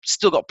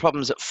 Still got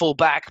problems at full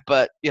back,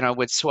 but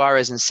with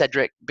Suarez and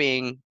Cedric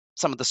being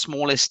some of the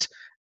smallest,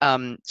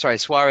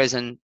 Suarez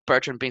and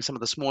Bertrand being some of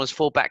the smallest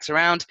fullbacks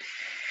around.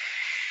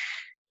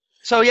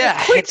 So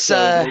yeah, it's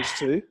those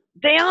two.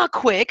 They are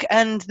quick,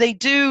 and they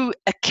do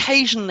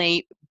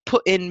occasionally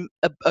put in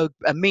a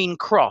mean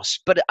cross,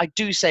 but I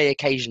do say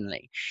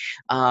occasionally,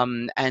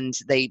 and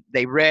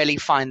they rarely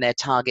find their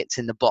targets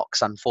in the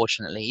box.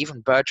 Unfortunately, even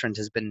Bertrand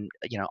has been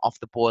off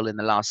the boil in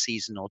the last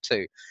season or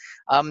two.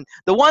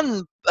 The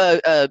one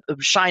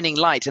shining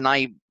light, and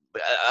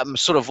I'm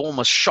sort of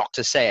almost shocked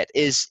to say it,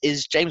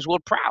 is James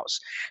Ward-Prowse,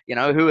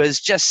 who has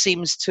just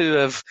seems to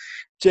have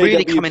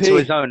really come into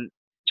his own.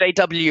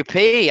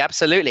 JWP,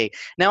 absolutely.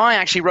 Now, I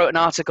actually wrote an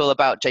article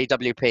about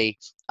JWP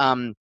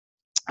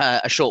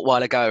a short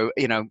while ago,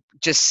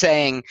 just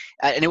saying,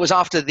 and it was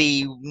after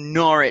the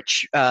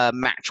Norwich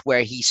match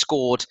where he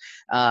scored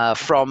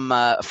from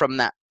a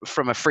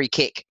free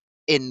kick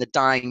in the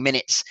dying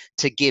minutes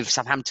to give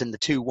Southampton the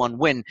 2-1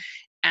 win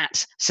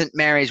at St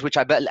Mary's, which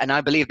I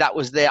believe that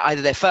was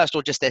either their first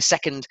or just their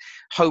second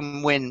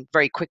home win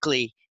very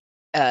quickly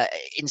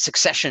in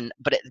succession,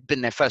 but it had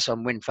been their first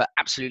home win for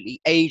absolutely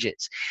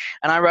ages.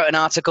 And I wrote an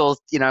article,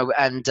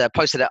 and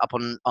posted it up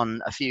on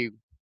a few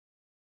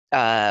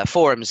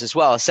forums as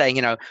well,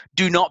 saying,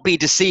 do not be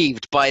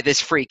deceived by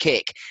this free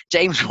kick.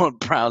 James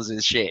Ward-Prowse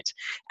is shit.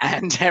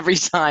 And every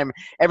time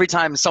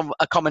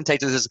a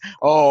commentator says,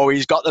 "Oh,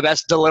 he's got the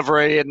best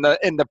delivery in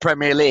the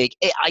Premier League,"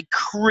 I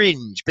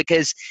cringe,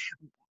 because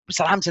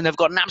Southampton have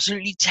got an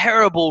absolutely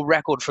terrible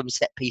record from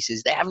set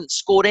pieces. They haven't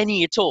scored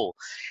any at all.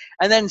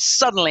 And then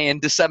suddenly in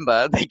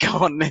December, they go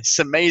on this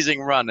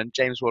amazing run, and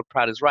James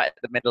Ward-Prowse is right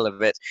at the middle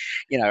of it,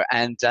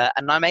 and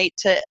I'm made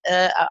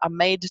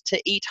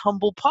to eat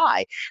humble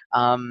pie.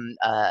 And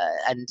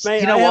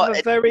Mate, you know I what? have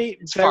a very,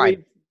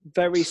 fine.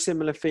 very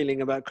similar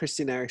feeling about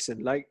Christian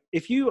Eriksen. Like,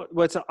 if you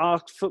were to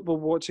ask football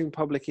watching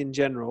public in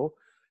general,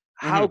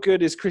 how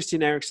good is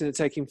Christian Eriksen at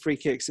taking free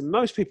kicks? And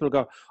most people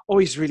go, "Oh,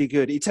 he's really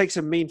good. He takes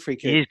a mean free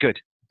kick." He is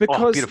good.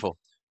 Beautiful.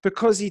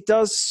 Because he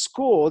does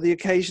score the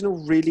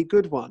occasional really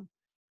good one.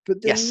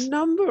 But the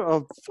number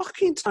of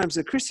fucking times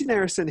that Christian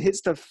Eriksen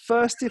hits the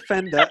first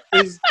defender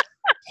is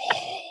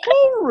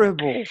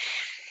horrible.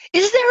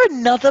 Is there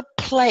another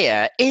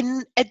player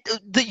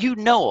that you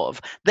know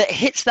of that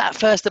hits that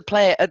first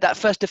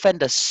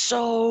defender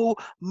so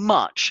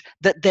much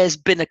that there's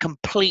been a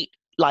complete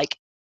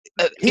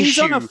he's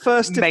on a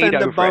first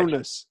defender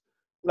bonus?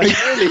 Like,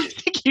 really?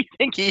 You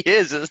think he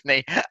is, isn't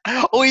he?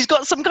 Or he's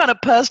got some kind of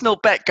personal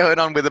bet going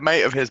on with a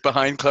mate of his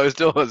behind closed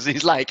doors.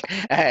 He's like,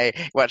 "Hey,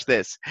 watch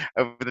this.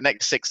 Over the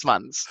next 6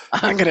 months,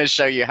 I'm going to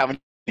show you how many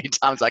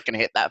times I can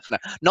hit that.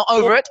 Not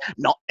over it,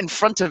 not in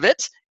front of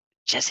it.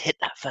 Just hit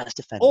that first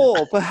defender."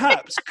 Or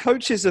perhaps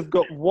coaches have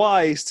got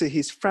wise to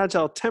his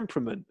fragile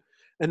temperament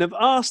and have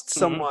asked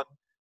someone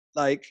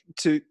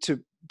to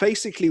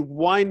basically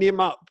wind him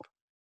up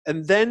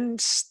and then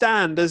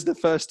stand as the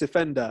first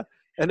defender.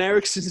 And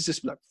Eriksen's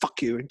just like,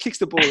 "Fuck you," and kicks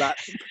the ball at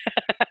him.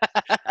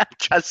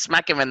 Just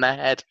smack him in the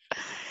head.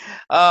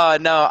 Oh,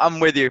 no, I'm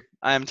with you.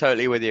 I am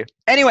totally with you.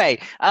 Anyway,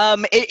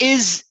 it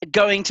is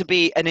going to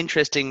be an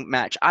interesting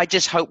match. I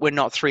just hope we're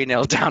not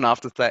 3-0 down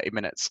after 30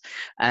 minutes.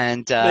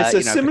 And it's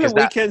a similar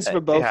weekends for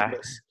both of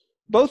us.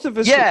 Both of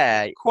us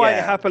quite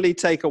happily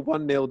take a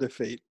 1-0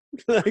 defeat.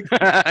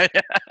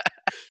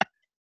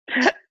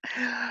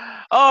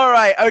 All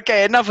right,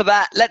 okay, enough of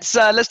that.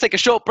 Let's take a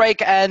short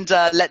break and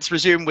let's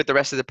resume with the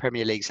rest of the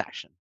Premier League's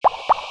action.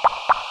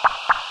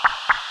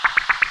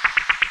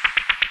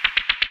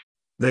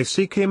 They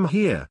seek him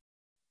here.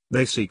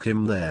 They seek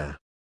him there.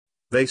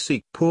 They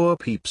seek poor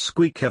Peep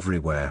Squeak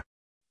everywhere.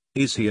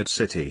 Is he at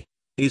City?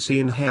 Is he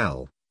in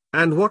hell?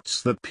 And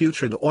what's that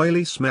putrid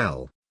oily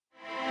smell?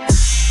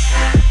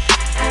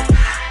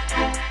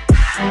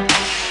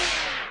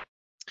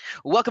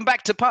 Welcome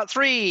back to part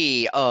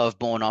 3 of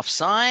Born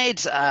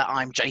Offside.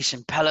 I'm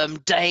Jason Pelham.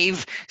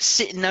 Dave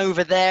sitting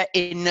over there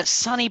in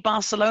sunny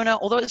Barcelona,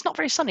 although it's not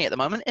very sunny at the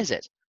moment, is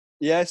it?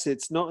 Yes,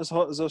 it's not as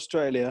hot as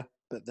Australia,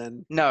 but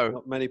then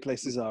not many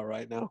places are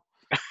right now.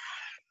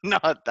 No,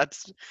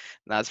 that's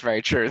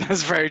very true.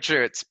 That's very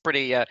true. It's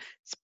pretty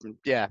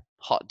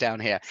hot down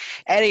here.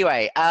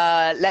 Anyway,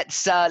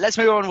 let's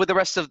move on with the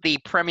rest of the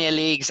Premier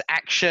League's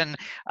action.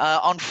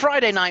 On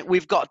Friday night,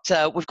 we've got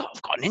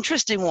an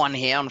interesting one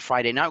here. On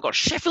Friday night, we've got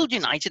Sheffield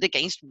United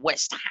against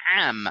West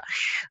Ham.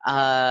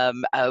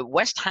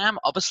 West Ham,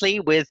 obviously,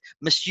 with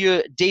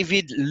Monsieur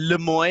David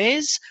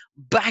Moyes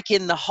back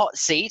in the hot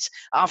seat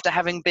after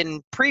having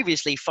been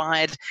previously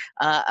fired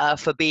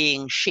for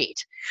being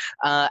shit,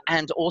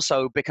 and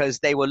also because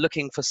they were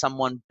looking for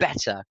someone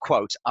better,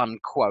 quote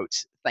unquote.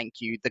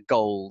 Thank you, the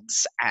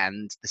Golds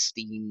and the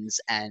Steens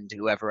and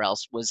whoever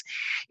else was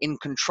in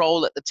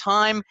control at the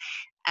time.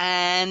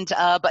 And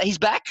but he's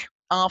back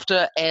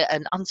after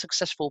an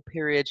unsuccessful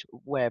period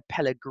where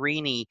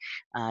Pellegrini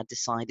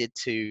decided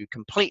to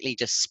completely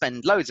just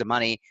spend loads of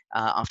money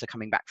after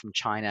coming back from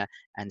China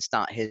and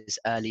start his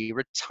early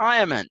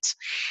retirement.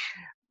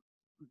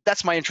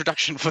 That's my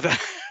introduction for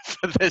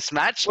this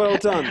match. Well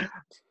done.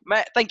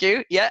 Mate, thank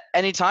you. Yeah,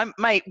 anytime.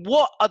 Mate,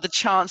 what are the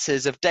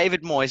chances of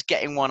David Moyes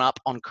getting one up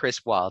on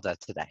Chris Wilder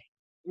today?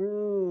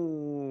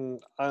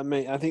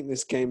 I think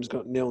this game's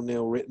got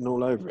 0-0 written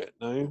all over it,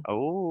 no?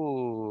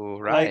 Oh,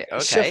 right.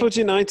 Okay. Sheffield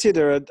United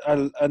are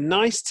a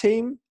nice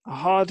team, a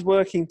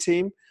hard-working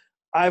team.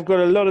 I've got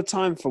a lot of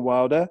time for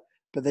Wilder,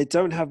 but they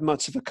don't have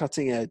much of a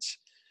cutting edge.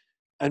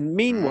 And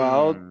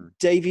meanwhile,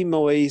 Davy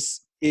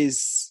Moyes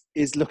is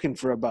looking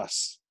for a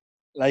bus.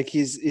 Like,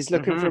 he's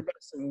looking for a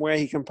bus and where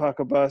he can park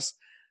a bus.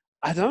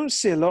 I don't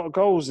see a lot of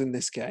goals in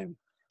this game.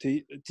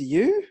 Do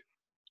you?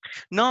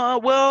 No,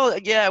 well,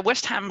 yeah,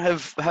 West Ham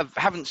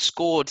haven't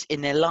scored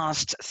in their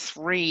last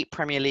 3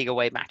 Premier League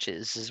away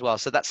matches as well,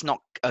 so that's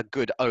not a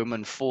good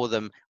omen for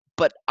them.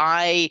 But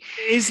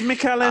is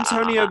Mikel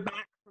Antonio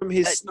back from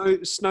his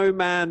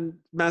snowman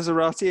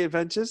Maserati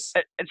adventures?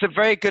 It's a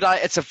very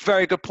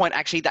good point.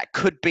 Actually, that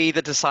could be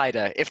the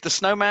decider. If the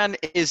snowman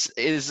is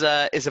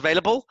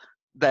available,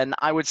 then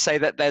I would say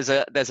that there's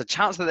a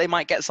chance that they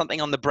might get something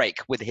on the break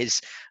with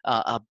his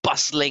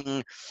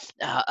bustling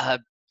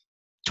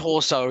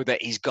torso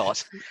that he's got.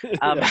 So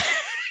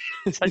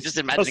I'm just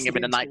imagining him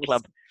in a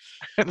nightclub,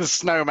 the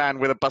snowman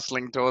with a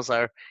bustling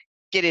torso.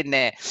 Get in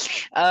there.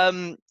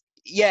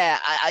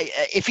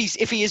 If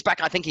he is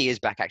back, I think he is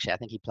back. Actually, I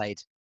think he played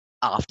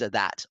after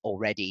that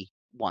already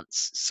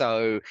once,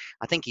 so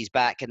I think he's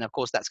back, and of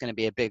course that's going to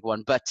be a big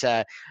one. But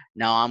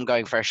no, I'm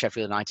going for a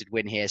Sheffield United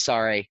win here.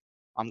 Sorry,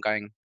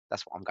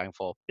 that's what I'm going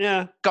for.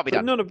 Yeah, got me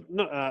done.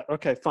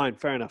 Okay, fine,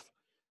 fair enough.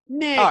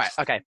 Next. All right,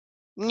 okay.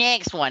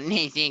 Next one.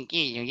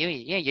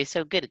 You're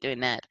so good at doing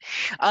that.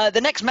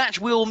 The next match,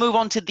 we will move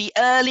on to the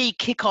early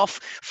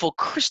kickoff for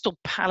Crystal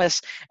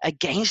Palace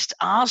against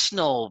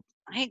Arsenal.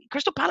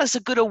 Crystal Palace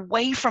are good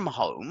away from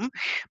home,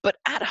 but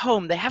at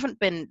home they haven't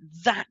been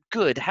that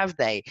good, have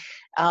they?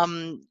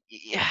 I've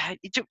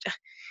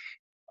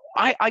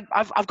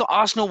got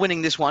Arsenal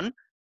winning this one,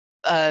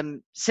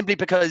 simply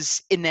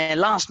because in their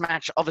last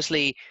match,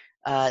 obviously,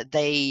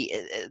 they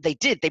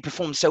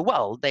performed so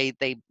well. They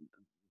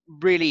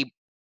really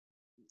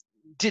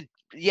did.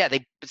 Yeah,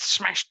 they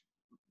smashed.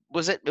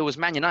 It was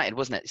Man United,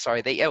 wasn't it?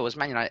 Sorry, it was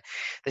Man United.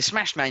 They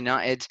smashed Man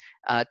United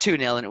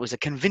 2-0, and it was a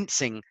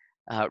convincing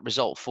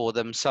result for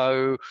them.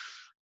 So,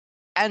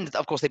 and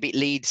of course they beat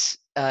Leeds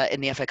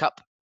in the FA Cup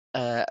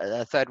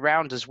third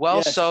round as well.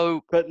 Yes,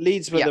 so, but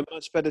Leeds were a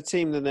much better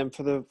team than them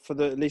for the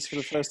at least for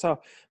the first half.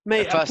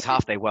 Mate, the first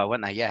half they were,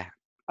 weren't they? Yeah.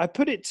 I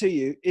put it to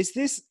you: is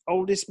this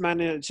oldest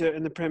manager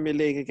in the Premier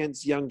League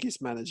against youngest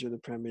manager in the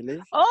Premier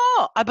League?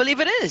 Oh, I believe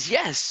it is.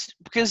 Yes,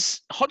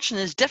 because Hodgson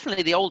is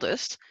definitely the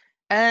oldest,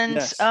 and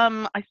Yes.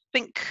 I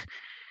think,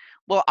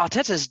 well,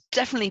 Arteta's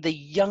definitely the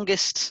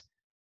youngest.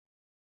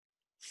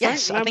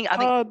 Yes, I think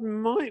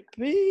might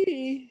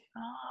be.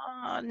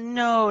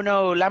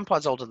 No,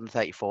 Lampard's older than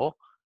 34.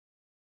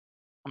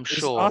 I'm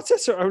sure.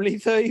 Arteta only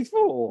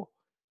 34?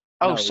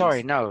 Oh, no,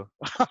 sorry, no.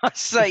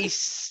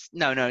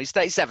 No, he's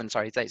 37.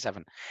 Sorry,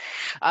 37.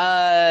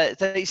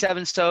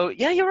 37. So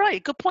yeah, you're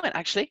right. Good point,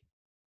 actually.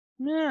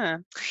 Yeah.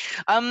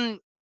 In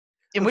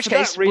which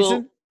case, for that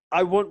reason,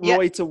 I want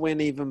Roy to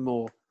win even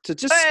more. To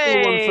just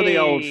score one for the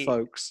old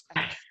folks.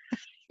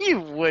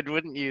 You would,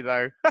 wouldn't you,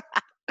 though?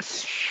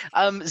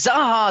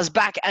 Zaha's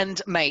back, and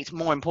mate,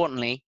 more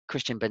importantly,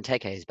 Christian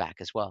Benteke is back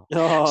as well.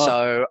 Oh.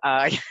 So,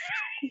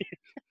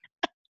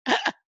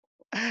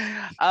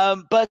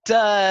 but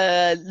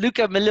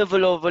Luka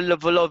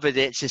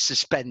Milivojevic is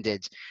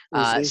suspended.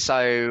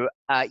 So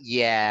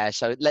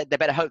they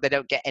better hope they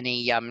don't get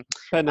any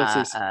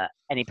penalties.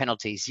 Any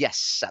penalties?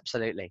 Yes,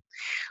 absolutely.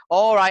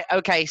 All right,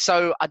 okay.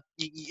 So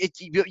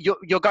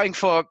you're going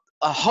for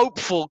a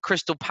hopeful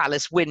Crystal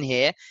Palace win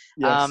here.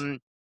 Yes.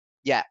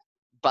 Yeah,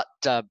 but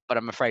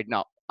I'm afraid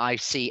not. I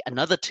see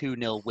another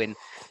 2-0 win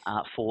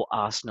for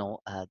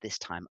Arsenal, this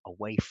time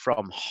away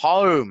from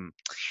home.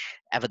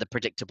 Ever the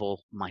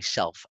predictable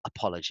myself.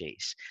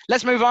 Apologies.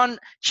 Let's move on.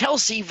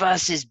 Chelsea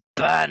versus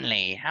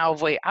Burnley. How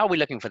are we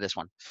looking for this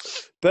one?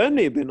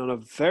 Burnley have been on a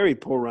very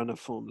poor run of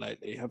form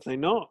lately, have they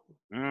not?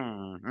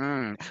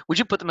 Would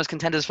you put them as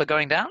contenders for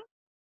going down?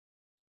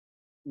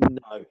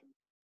 No.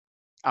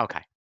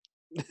 Okay.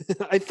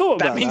 I thought about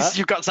that. That means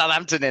you've got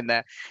Southampton in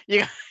there.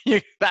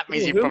 That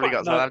means you've probably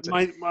got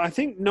Southampton. I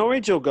think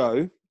Norwich will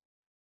go.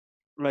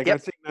 Yep. I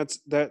think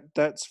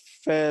that's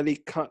fairly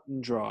cut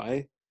and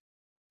dry.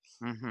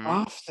 Mm-hmm.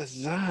 After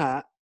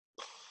that,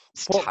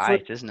 it's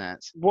tight, isn't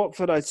it?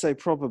 Watford, I'd say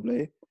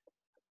probably.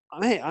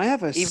 I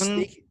have a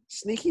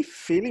sneaky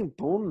feeling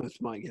Bournemouth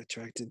might get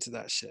dragged into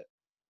that shit.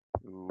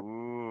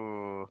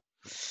 Ooh.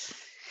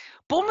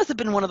 Bournemouth have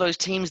been one of those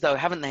teams, though,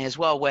 haven't they, as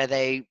well, where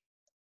they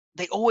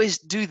always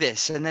do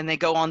this, and then they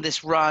go on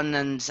this run,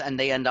 and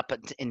they end up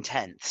in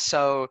 10th.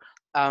 So,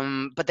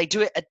 but they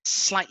do it at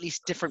slightly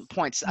different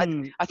points.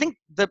 I think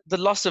the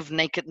loss of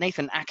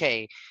Nathan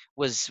Ake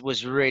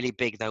was really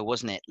big, though,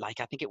 wasn't it? Like,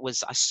 I think it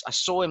was. I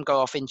saw him go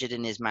off injured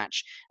in his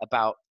match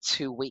about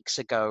 2 weeks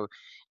ago,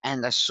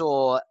 and I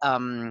saw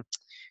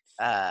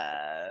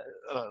I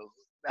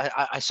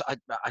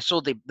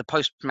saw the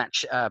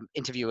post-match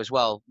interview as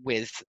well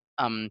with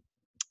the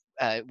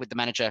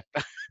manager,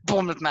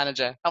 Bournemouth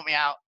manager. Help me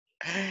out.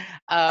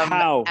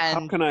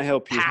 How can I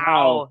help you?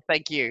 How?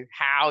 Thank you.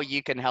 How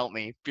you can help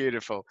me?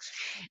 Beautiful.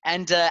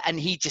 And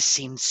he just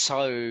seemed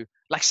so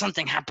like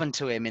something happened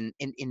to him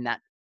in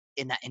that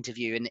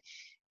interview. And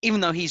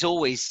even though he's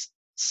always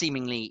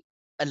seemingly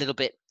a little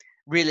bit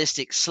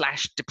realistic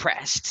 /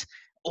 depressed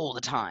all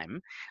the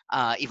time,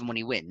 even when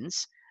he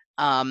wins,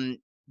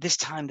 this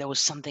time there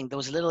was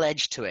a little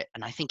edge to it,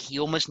 and I think he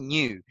almost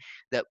knew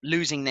that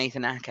losing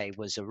Nathan Ake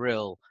was a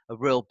real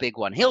big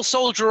one. He'll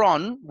soldier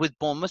on with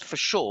Bournemouth for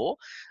sure.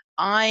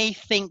 I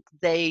think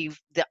I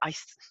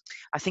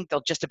think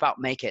they'll just about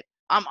make it.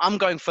 I'm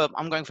going for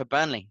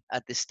Burnley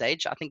at this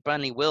stage. I think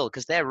Burnley will,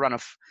 because their run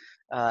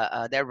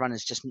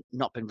has just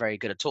not been very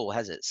good at all,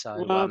 has it?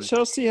 So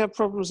Chelsea have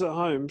problems at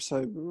home,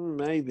 so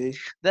maybe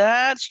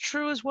that's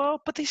true as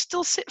well. But they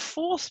still sit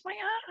fourth.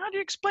 How do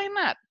you explain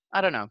that?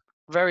 I don't know.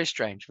 Very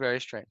strange. Very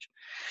strange.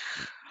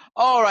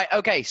 All right.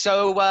 Okay.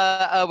 So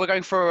we're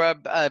going for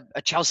a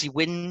Chelsea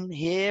win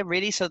here,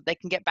 really, so that they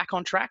can get back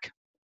on track.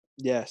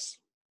 Yes.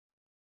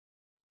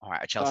 All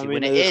right. A Chelsea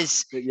win it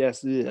is.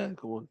 Yes. Yeah.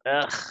 Go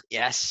on.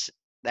 Yes.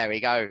 There we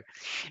go.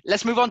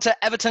 Let's move on to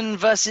Everton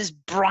versus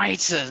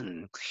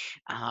Brighton.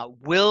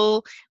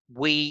 Will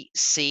we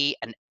see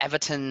an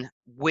Everton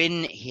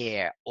win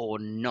here or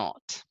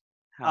not?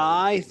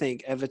 I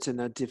think Everton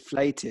are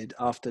deflated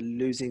after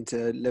losing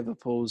to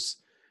Liverpool's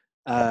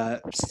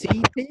C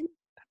team?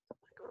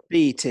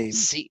 B team.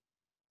 C.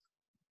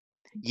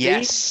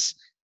 Yes.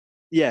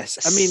 Yes.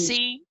 I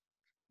mean,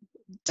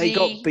 they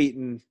got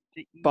beaten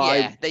by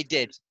Yeah, they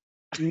did.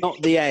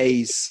 not the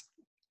A's.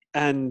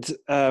 And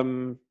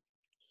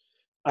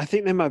I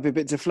think they might be a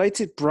bit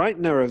deflated.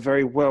 Brighton are a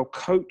very well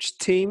coached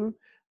team.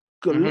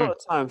 Got a lot of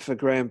time for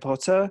Graham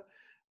Potter.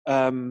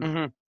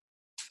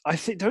 I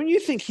think. Don't you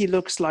think he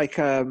looks like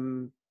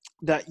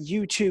that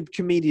YouTube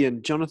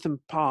comedian Jonathan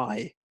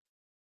Pye?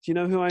 Do you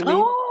know who I mean?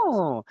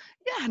 Oh,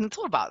 yeah, I hadn't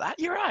thought about that.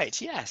 You're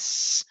right.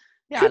 Yes.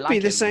 Yeah, Could I like be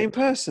the him. same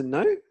person,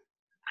 no?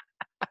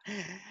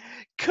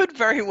 Could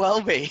very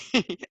well be.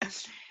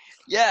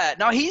 Yeah,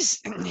 no, he's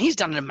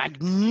done a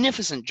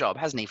magnificent job,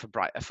 hasn't he, for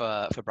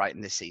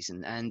Brighton this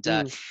season? And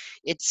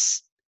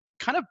it's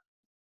kind of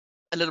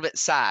a little bit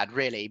sad,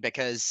 really,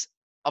 because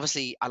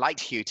obviously I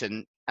liked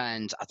Houghton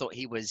and I thought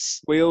he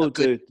was a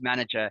good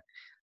manager,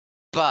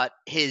 but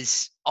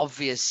his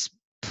obvious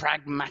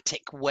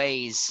pragmatic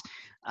ways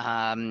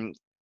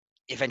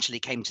eventually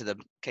came to the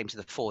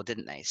fore,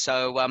 didn't they?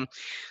 So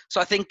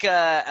I think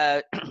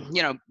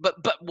you know, but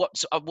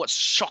what's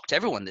shocked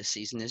everyone this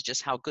season is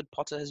just how good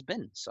Potter has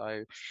been.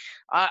 So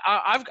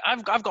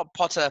I've got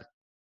Potter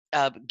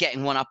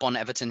getting one up on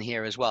Everton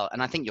here as well,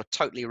 and I think you're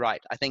totally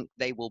right. I think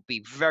they will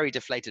be very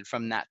deflated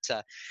from that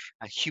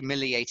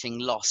humiliating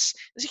loss.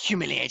 It's a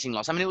humiliating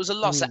loss. I mean, it was a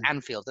loss at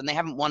Anfield, and they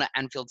haven't won at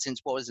Anfield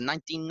since, what was it,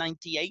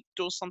 1998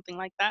 or something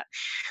like that.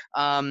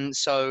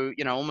 So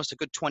you know, almost a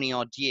good 20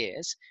 odd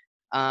years.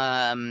 You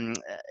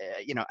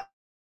know,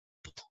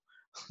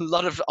 a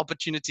lot of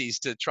opportunities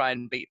to try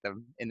and beat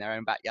them in their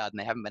own backyard, and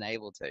they haven't been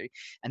able to.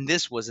 And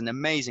this was an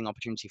amazing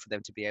opportunity for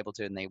them to be able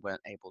to, and they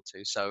weren't able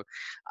to. So,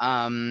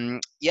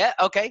 yeah,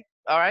 okay,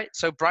 all right.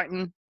 So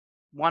Brighton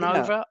won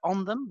over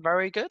on them.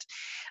 Very good.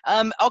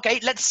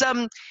 Okay, let's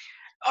all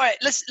right,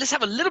 let's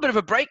have a little bit of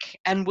a break,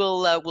 and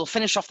we'll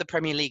finish off the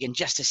Premier League in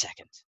just a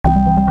second.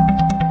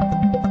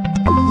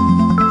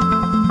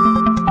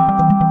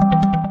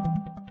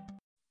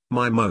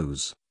 My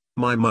Mows,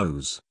 my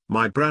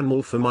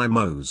Branwell for my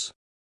Mows.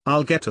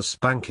 I'll get a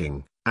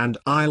spanking, and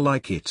I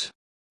like it.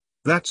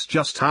 That's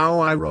just how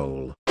I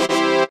roll.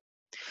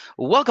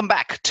 Welcome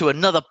back to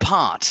another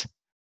part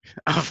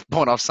of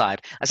Born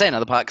Offside. I say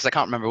another part because I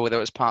can't remember whether it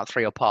was part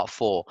 3 or part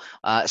 4.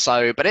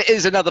 But it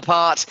is another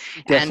part,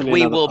 Definitely, and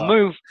we will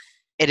move.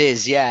 It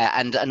is, yeah,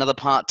 and another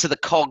part to the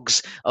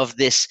cogs of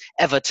this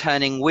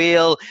ever-turning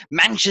wheel.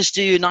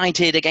 Manchester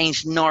United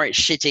against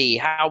Norwich City.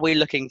 How are we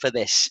looking for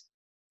this?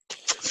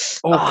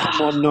 Oh,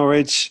 come on,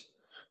 Norwich.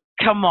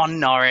 Come on,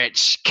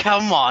 Norwich.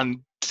 Come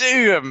on.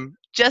 Do them.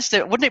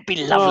 Wouldn't it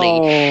be lovely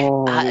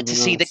to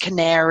see the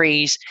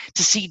Canaries,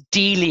 to see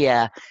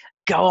Delia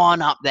go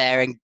on up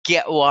there and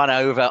get one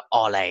over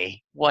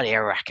Ole? What do you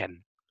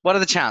reckon? What are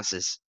the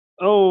chances?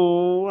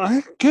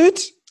 Oh, good.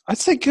 I'd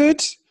say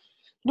good.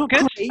 Not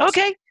good. Great.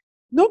 Okay.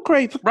 Not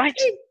great, but right.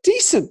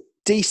 Decent.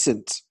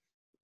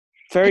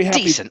 Very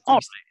happy. Decent. All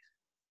right.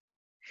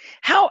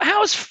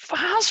 How's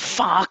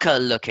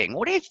Farke looking?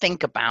 What do you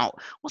think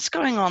about what's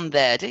going on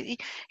there?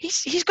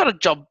 He's got a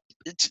job.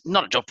 It's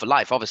not a job for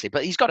life, obviously,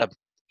 but he's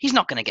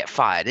not going to get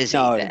fired, is he?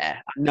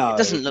 There, no. It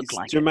doesn't look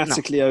like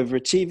dramatically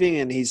overachieving,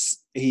 and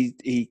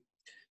he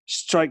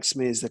strikes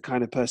me as the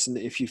kind of person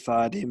that if you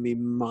fired him, he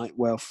might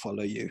well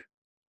follow you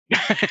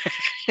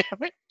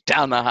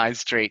down the high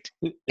street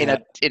in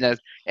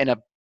a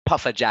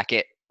puffer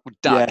jacket with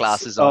dark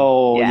glasses on.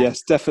 Oh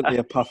yes, definitely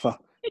a puffer,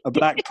 a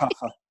black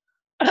puffer.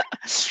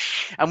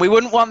 And we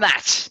wouldn't want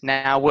that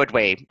now, would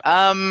we?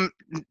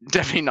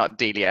 Definitely not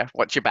Delia.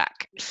 Watch your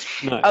back.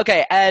 No.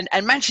 Okay, and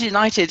Manchester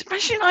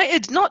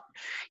United, not.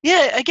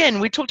 Yeah,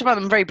 again, we talked about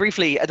them very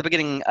briefly at the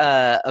beginning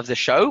of the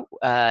show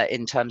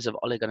in terms of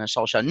Ole Gunnar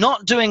Solskjaer.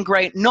 Not doing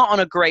great, not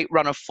on a great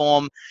run of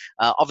form,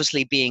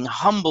 obviously being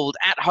humbled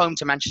at home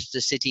to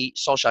Manchester City.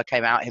 Solskjaer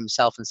came out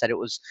himself and said it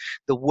was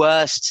the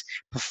worst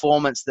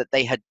performance that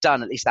they had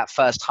done, at least that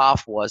first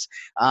half was.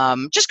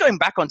 Just going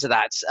back onto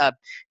that,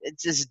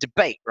 there's a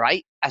debate,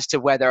 right, as to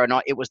whether or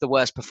not it was the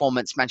worst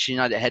performance Manchester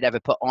United had ever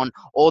put on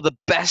or the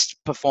best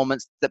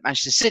performance that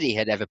Manchester City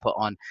had ever put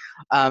on.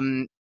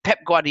 Pep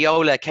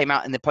Guardiola came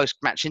out in the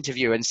post-match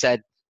interview and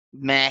said,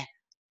 meh.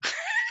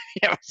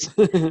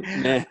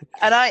 Meh.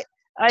 And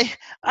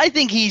I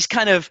think he's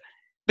kind of,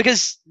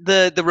 because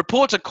the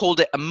reporter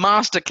called it a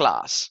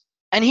masterclass,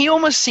 and he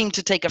almost seemed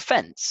to take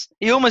offense.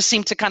 He almost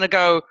seemed to kind of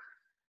go,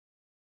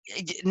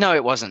 no,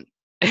 it wasn't.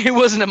 It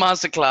wasn't a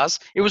masterclass.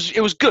 It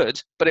was good,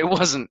 but it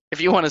wasn't.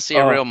 If you want to see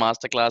a real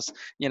masterclass,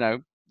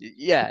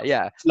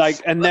 yeah.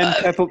 Like, and then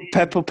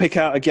Pep will pick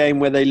out a game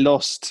where they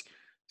lost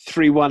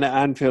 3-1 at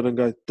Anfield and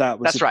go,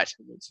 that's right.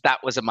 That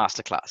was a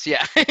masterclass.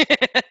 Yeah.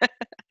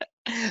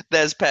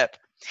 There's Pep.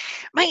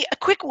 Mate, a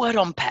quick word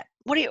on Pep.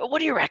 What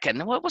do you reckon?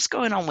 What's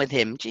going on with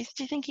him? Do you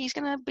think he's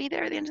going to be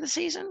there at the end of the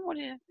season?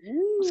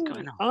 What's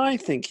going on? I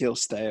think he'll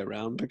stay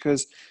around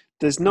because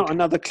there's not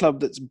another club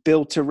that's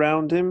built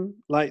around him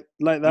like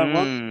that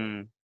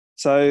one.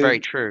 So very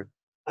true.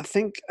 I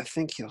think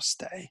he'll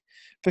stay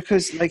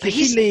because if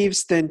he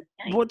leaves, then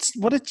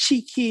what a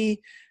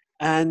Cheeky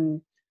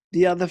and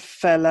the other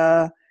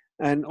fella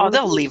and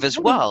they'll leave as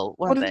well,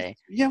 won't they?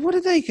 Yeah, what are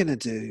they going to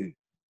do?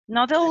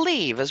 No, they'll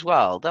leave as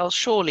well. They'll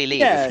surely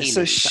leave if he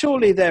so leaves.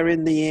 surely they're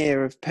in the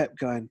ear of Pep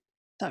going,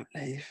 don't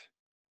leave.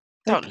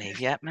 Don't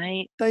leave yet,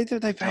 mate. They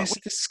pay us a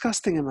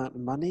disgusting amount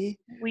of money.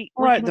 We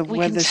the can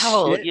weather's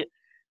tell. shit.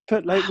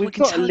 But we've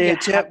can got a tell you're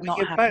Learjet. We not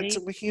can happy.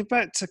 get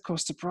back to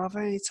Costa Brava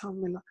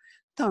anytime we like.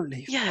 Don't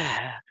leave.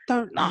 Yeah.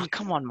 Don't leave.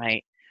 Come on,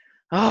 mate.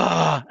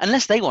 Oh,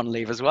 unless they want to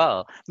leave as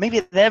well. Maybe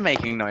they're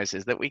making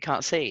noises that we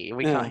can't see,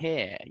 we can't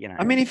hear. You know.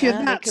 I mean, if you're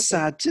that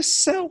sad,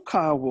 just sell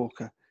Kyle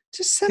Walker.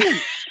 Just sell him.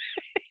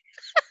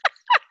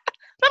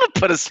 That'll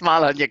put a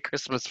smile on your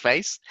Christmas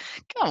face.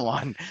 Come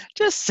on,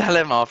 just sell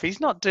him off.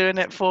 He's not doing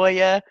it for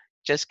you.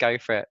 Just go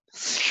for it.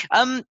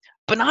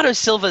 Bernardo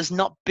Silva's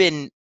not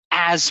been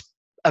as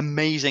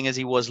amazing as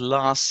he was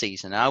last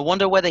season. I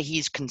wonder whether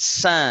he's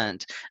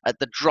concerned at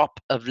the drop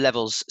of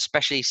levels,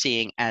 especially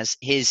seeing as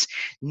his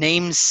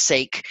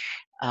namesake,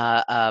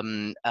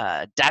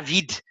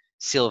 David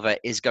Silva,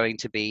 is going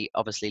to be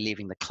obviously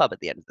leaving the club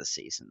at the end of the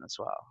season as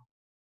well.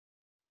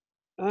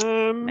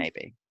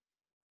 Maybe.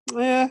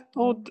 Yeah,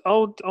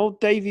 old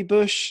Davy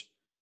Bush.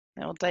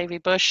 Old Davy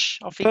Bush,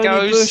 off he Bernie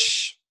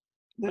goes.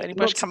 Bernie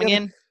Bush coming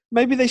in.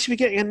 Maybe they should be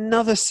getting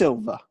another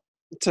Silva.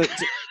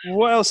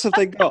 What else have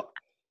they got?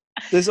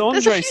 There's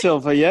Andre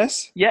Silva,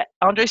 yes? Yeah,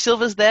 Andre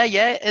Silva's there,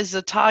 yeah. There's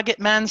a target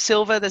man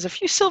Silva. There's a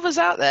few Silvas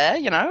out there,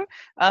 you know.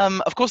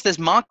 Of course, there's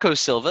Marco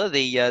Silva,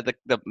 the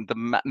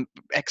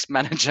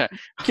ex-manager.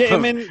 Get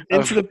him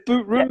into the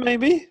boot room,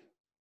 maybe?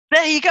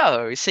 There you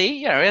go. See,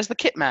 you know, as the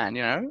kit man,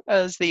 you know,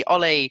 as the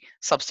Ole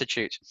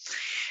substitute.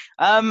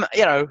 You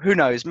know, who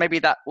knows? Maybe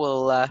that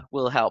will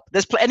help.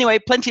 There's anyway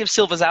plenty of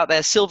Silvas out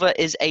there. Silva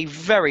is a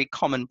very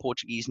common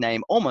Portuguese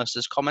name, almost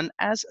as common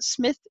as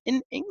Smith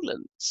in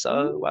England.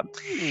 So,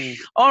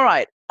 all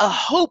right, a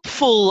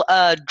hopeful,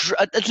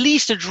 at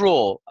least a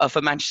draw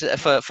for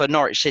Manchester for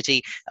Norwich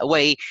City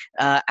away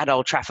at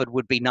Old Trafford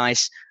would be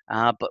nice.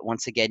 But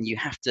once again, you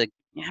have to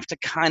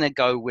kind of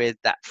go with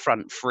that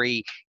front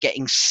three,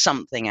 getting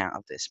something out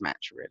of this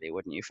match, really,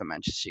 wouldn't you, for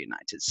Manchester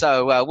United?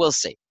 So we'll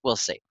see.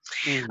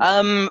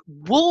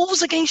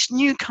 Wolves against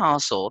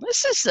Newcastle.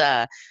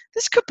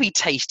 This could be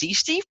tasty.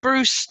 Steve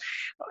Bruce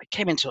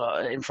came in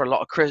for a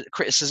lot of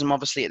criticism,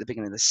 obviously, at the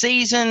beginning of the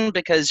season,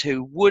 because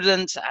who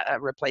wouldn't,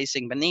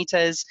 replacing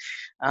Benitez.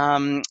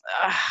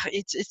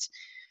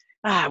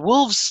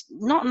 Wolves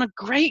not in a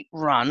great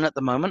run at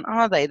the moment,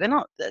 are they? They're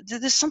not.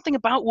 There's something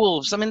about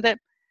Wolves. I mean,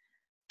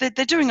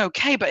 they're doing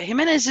okay, but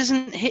Jimenez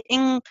isn't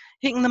hitting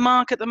the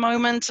mark at the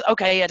moment.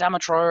 Okay, Adama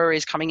Traore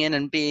is coming in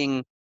and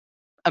being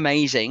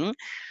amazing,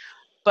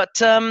 but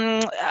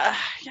can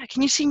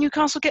you see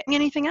Newcastle getting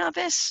anything out of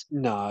this?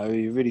 No,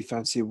 you really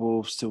fancy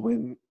Wolves to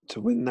win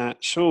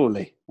that,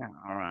 surely. Yeah,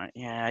 all right,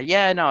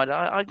 yeah. No,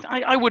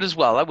 I would as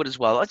well.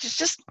 I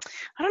just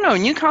I don't know.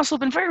 Newcastle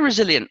have been very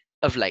resilient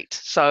of late,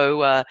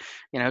 so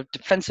you know,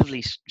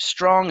 defensively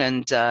strong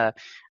and.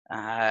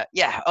 But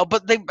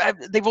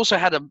they've also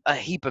had a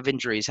heap of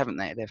injuries, haven't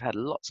they? They've had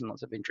lots and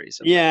lots of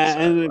injuries.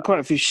 And quite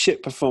a few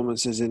shit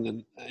performances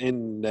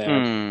in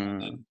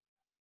there.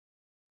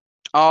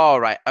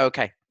 All right,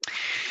 okay.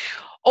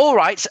 All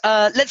right,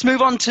 let's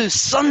move on to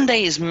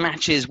Sunday's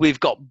matches. We've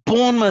got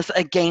Bournemouth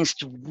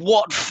against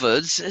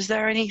Watford. Is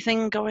there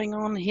anything going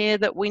on here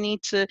that we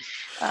need to...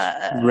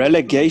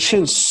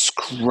 Relegation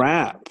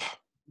scrap.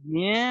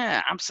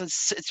 Yeah, absolutely.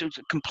 It's a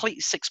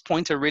complete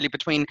six-pointer, really,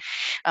 between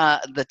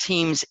the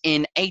teams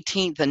in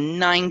 18th and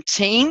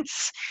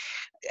 19th.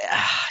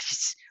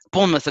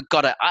 Bournemouth have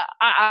got it.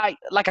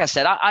 Like I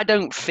said, I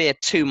don't fear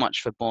too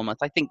much for Bournemouth.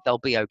 I think they'll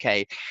be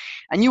okay.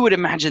 And you would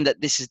imagine that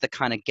this is the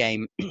kind of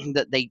game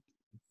that they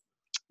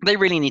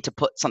really need to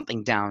put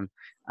something down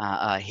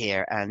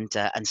here and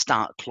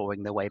start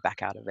clawing their way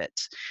back out of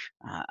it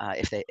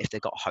if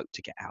they've got hope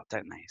to get out,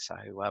 don't they? So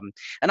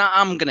and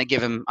I'm going to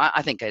give him.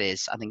 I think it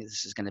is. I think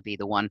this is going to be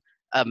the one.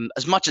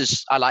 As much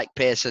as I like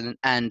Pearson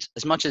and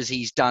as much as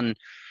he's done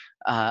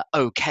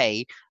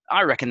okay,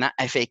 I reckon that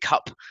FA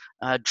Cup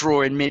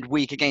draw in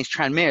midweek against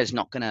Tranmere is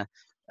not going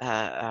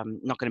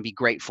to be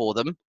great for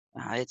them.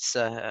 It's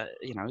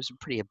it's a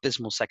pretty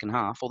abysmal second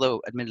half,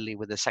 although admittedly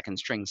with a second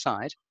string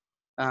side.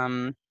 I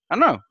don't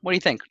know. What do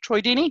you think,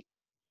 Troy Deeney?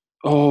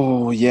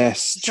 Oh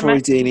yes, Troy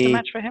Deeney. A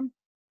match for him.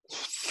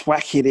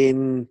 Thwack it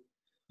in.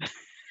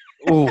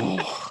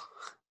 Oh,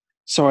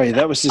 sorry,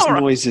 that was just all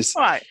right. noises.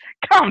 All right,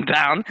 calm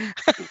down.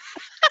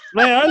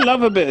 Mate, I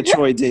love a bit of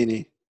Troy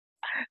Deeney.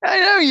 I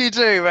know you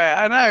do, mate.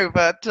 I know,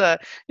 but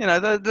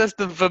there's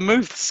the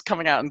vermouths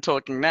coming out and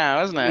talking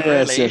now, isn't it?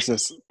 Yes,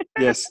 really?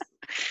 yes.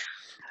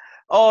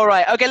 All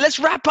right. Okay, let's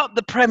wrap up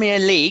the Premier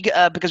League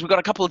because we've got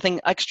a couple of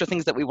extra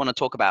things that we want to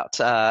talk about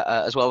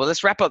as well. Well,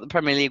 let's wrap up the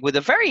Premier League with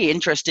a very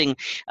interesting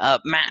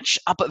match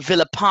up at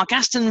Villa Park.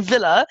 Aston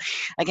Villa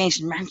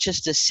against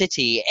Manchester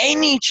City.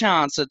 Any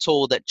chance at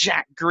all that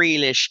Jack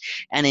Grealish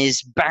and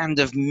his band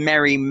of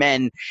merry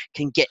men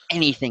can get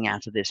anything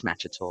out of this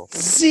match at all?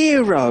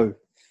 Zero.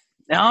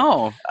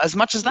 No, as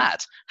much as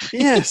that.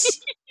 Yes.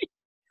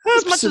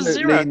 As much as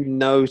zero.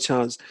 No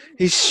chance.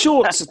 His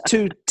shorts are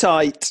too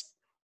tight.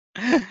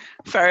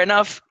 Fair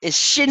enough. His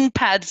shin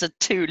pads are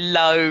too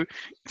low.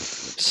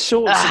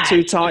 Shorts are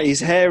too tight. His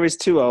hair is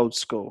too old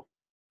school.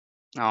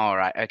 All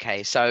right.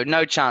 Okay. So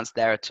no chance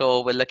there at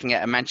all. We're looking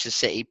at a Manchester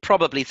City,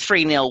 probably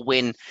 3-0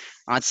 win,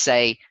 I'd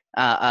say.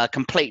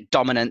 Complete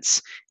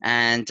dominance,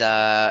 and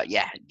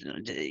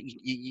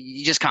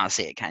you just can't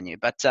see it, can you?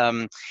 But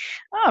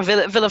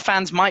Villa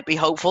fans might be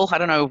hopeful. I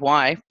don't know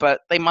why,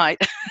 but they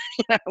might.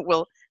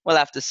 We'll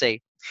have to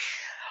see.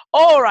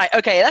 All right,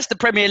 okay, that's the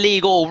Premier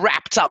League all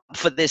wrapped up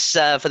for this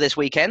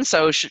weekend.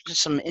 So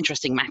some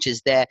interesting matches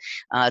there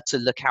to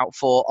look out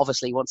for.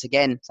 Obviously, once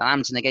again,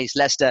 Southampton against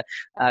Leicester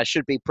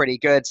should be pretty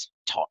good.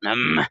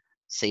 Tottenham,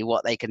 see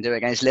what they can do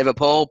against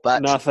Liverpool,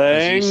 but nothing.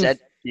 As you said,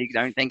 you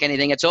don't think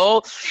anything at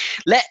all.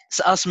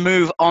 Let's us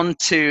move on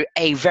to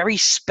a very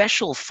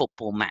special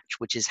football match,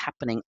 which is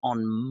happening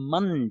on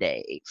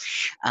Monday,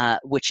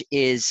 which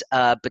is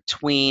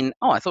between.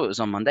 Oh, I thought it was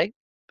on Monday.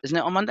 Isn't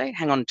it on Monday?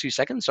 Hang on 2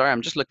 seconds. Sorry,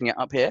 I'm just looking it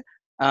up here.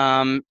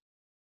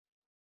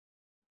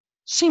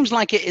 Seems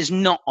like it is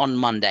not on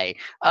Monday.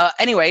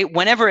 Anyway,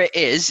 whenever it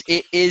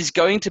is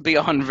going to be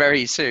on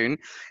very soon.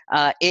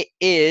 It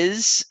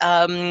is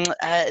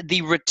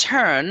the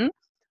return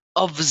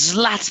of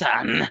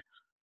Zlatan.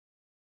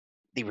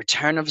 The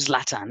return of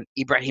Zlatan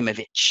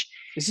Ibrahimovic.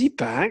 Is he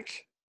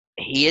back?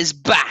 He is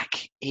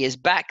back. He is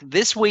back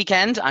this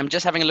weekend. I'm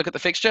just having a look at the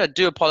fixture. I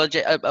do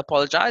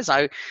apologize.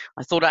 I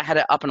thought I had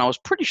it up and I was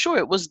pretty sure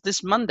it was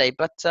this Monday,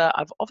 but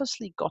I've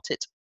obviously got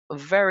it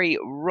very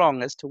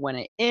wrong as to when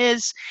it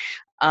is.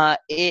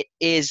 It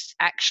is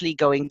actually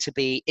going to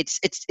be,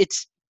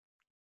 it's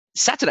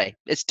Saturday.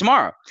 It's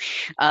tomorrow.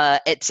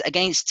 It's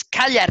against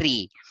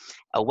Cagliari,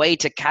 away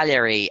to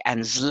Cagliari, and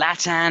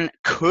Zlatan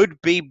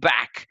could be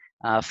back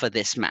for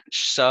this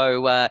match.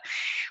 So,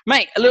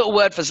 mate, a little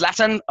word for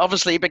Zlatan,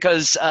 obviously,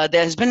 because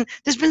there's been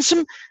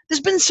some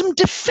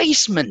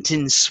defacement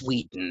in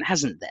Sweden,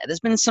 hasn't there?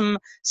 There's been some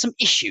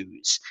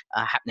issues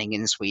happening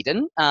in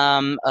Sweden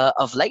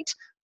of late.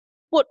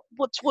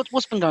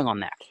 What's been going on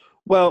there?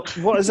 Well,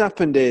 what has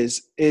happened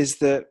is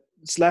that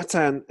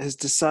Zlatan has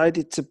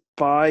decided to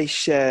buy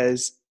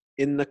shares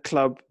in the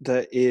club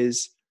that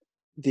is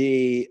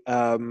the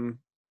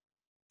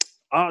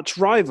arch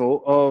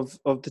rival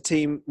of the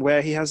team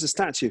where he has a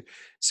statue.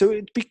 So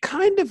it'd be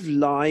kind of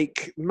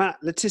like Matt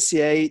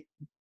Letizia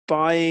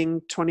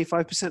buying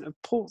 25% of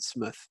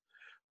Portsmouth,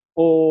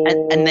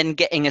 and then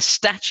getting a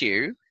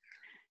statue.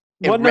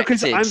 Well, no,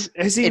 because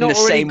has he not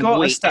already got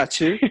a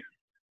statue?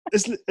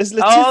 As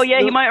oh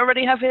yeah, he might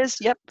already have his.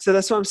 Yep. So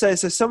that's what I'm saying.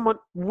 So someone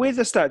with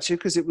a statue,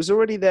 because it was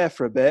already there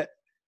for a bit,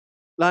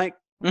 like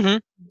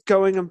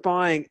going and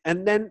buying,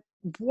 and then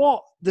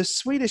what the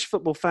Swedish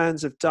football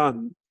fans have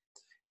done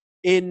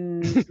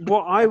in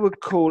what I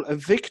would call a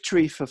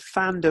victory for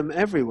fandom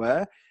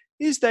everywhere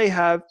is they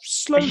have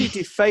slowly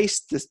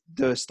defaced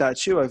the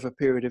statue over a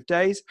period of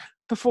days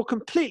before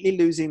completely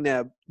losing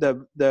their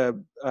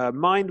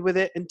mind with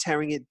it and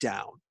tearing it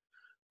down,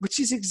 which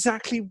is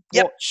exactly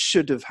what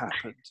should have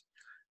happened.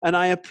 And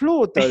I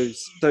applaud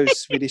those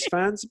Swedish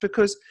fans,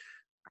 because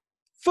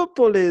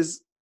football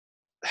is,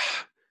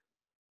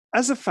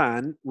 as a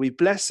fan, we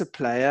bless a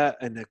player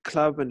and a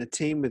club and a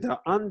team with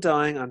our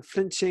undying,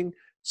 unflinching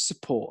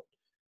support.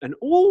 And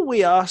all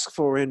we ask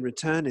for in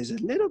return is a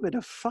little bit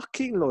of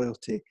fucking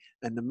loyalty.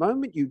 And the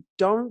moment you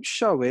don't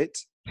show it,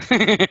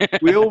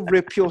 we'll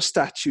rip your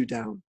statue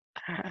down.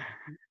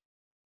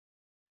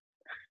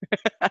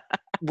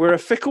 We're a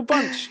fickle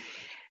bunch.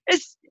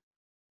 It's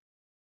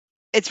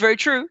very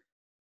true.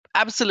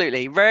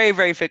 Absolutely. Very,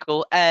 very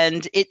fickle.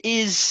 And it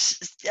is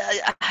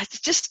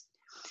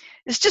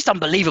it's just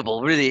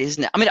unbelievable, really,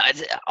 isn't it? I mean,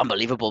 it's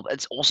unbelievable, but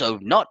it's also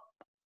not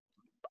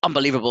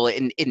unbelievable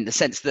in the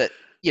sense that,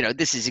 you know,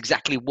 this is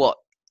exactly what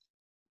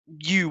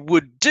you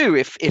would do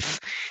if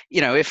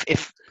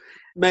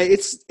mate,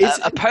 it's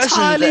a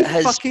person that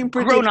has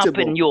grown up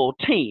in your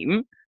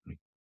team.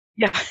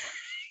 Yeah.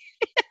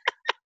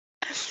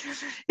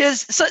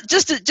 Yes. So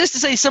just to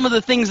say some of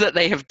the things that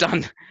they have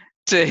done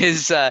to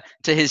his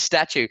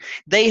statue,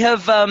 they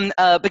have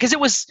because it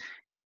was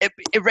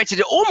erected.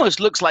 It almost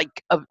looks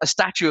like a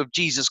statue of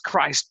Jesus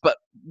Christ, but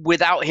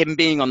without him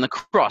being on the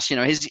cross. You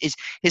know, his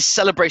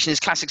celebration, his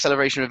classic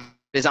celebration of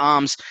his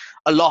arms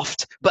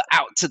aloft, but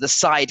out to the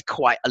side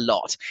quite a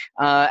lot.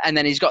 And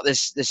then he's got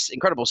this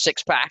incredible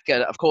six pack,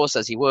 of course,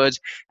 as he would,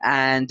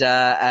 and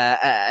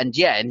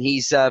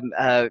he's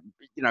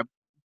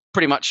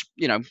pretty much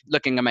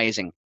looking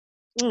amazing.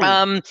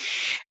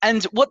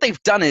 And what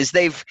they've done is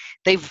they've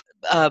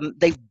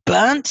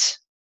burnt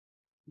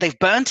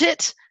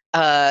it.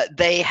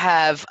 They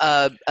have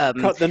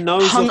cut the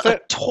nose hung off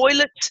it. A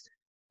toilet.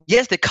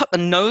 Yes, they cut the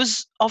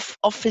nose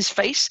off his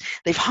face.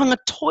 They've hung a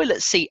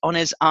toilet seat on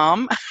his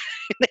arm.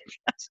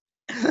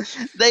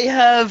 They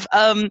have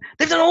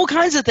they've done all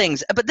kinds of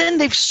things, but then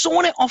they've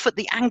sawn it off at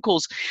the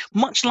ankles,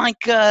 much like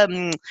I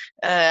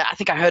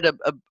think I heard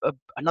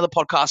another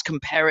podcast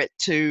compare it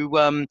to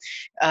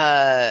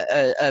how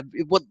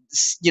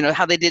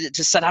they did it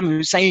to Saddam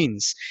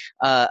Hussein's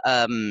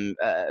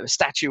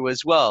statue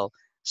as well.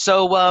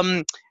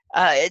 So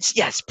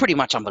it's pretty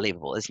much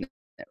unbelievable, isn't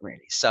it?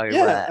 Really. So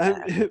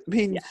I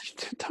mean,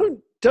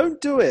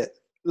 don't do it.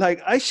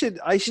 Like I should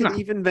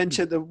even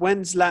venture that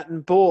when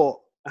Zlatan bought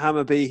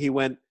Hammarby, he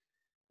went,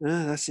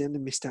 that's the end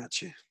of my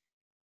statue.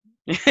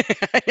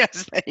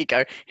 Yes, there you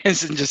go. And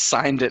just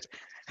signed it.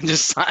 And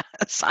just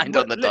signed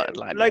on the dotted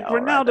line. Like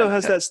Ronaldo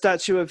has that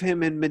statue of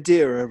him in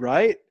Madeira,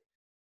 right?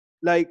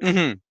 Like,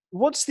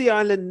 what's the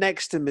island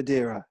next to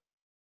Madeira?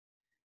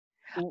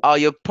 Oh,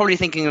 you're probably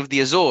thinking of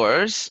the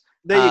Azores.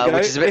 There you go.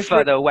 Which is a bit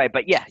further away,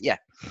 but yeah.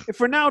 If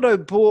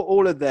Ronaldo bought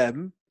all of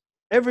them,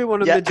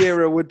 everyone in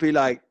Madeira would be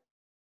like,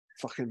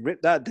 fucking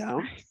rip that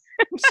down.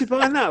 What's he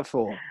buying that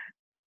for?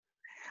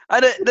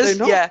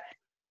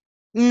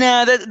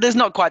 No, there's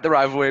not quite the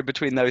rivalry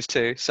between those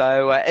two.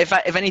 So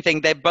if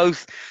anything, they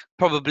both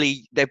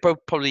probably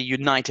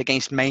unite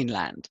against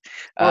mainland.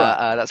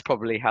 That's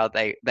probably how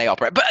they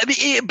operate.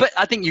 But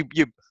I think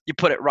you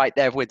put it right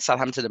there with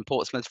Southampton and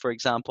Portsmouth, for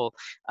example,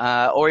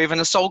 or even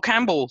a Sol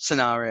Campbell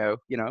scenario.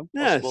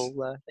 Yes.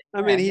 Possible,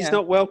 I mean, he's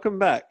not welcome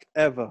back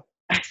ever.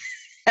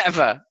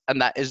 Ever,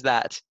 and that is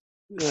that.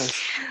 Yes.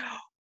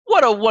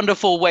 What a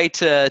wonderful way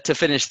to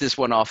finish this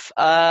one off.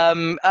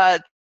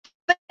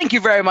 Thank you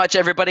very much,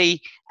 everybody.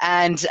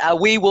 And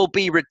we will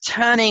be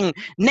returning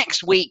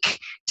next week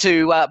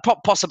to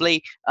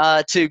possibly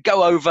to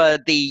go over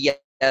the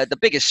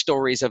biggest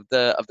stories of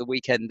the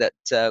weekend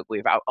that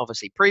we've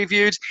obviously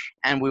previewed,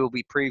 and we will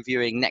be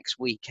previewing next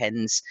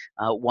weekend's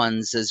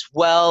ones as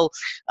well.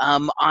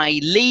 I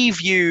leave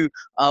you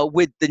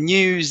with the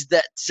news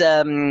that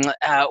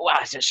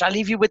shall I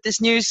leave you with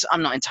this news?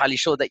 I'm not entirely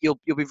sure that you'll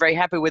be very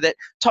happy with it.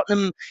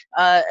 Tottenham,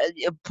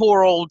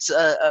 poor old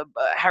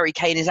Harry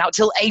Kane is out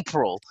till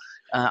April.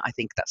 I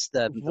think that's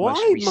the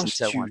most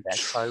recent one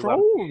there.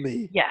 Troll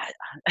me? Yeah.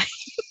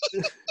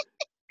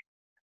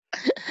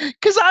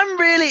 Because I'm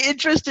really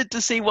interested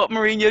to see what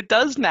Mourinho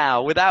does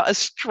now without a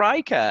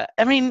striker.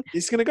 I mean,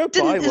 he's going to go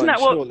buy one,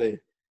 surely.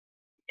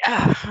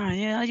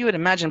 Yeah, you would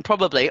imagine,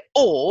 probably.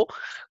 Or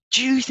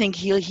do you think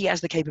he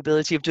has the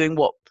capability of doing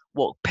what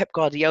Pep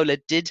Guardiola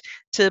did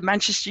to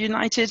Manchester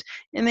United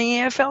in the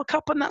EFL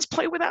Cup, and that's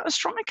play without a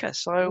striker?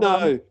 So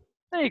no,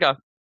 there you go.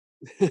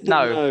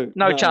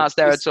 No chance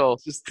there at all.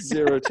 Just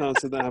zero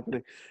chance of that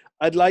happening.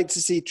 I'd like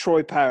to see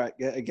Troy Parrott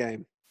get a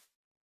game.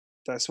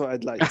 That's what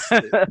I'd like to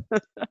see.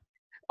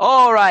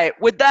 All right.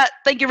 With that,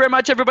 thank you very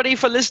much, everybody,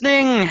 for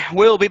listening.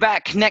 We'll be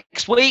back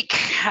next week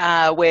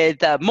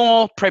with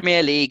more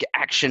Premier League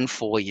action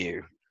for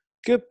you.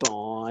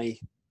 Goodbye.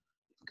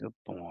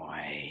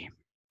 Goodbye.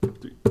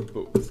 3,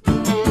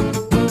 4.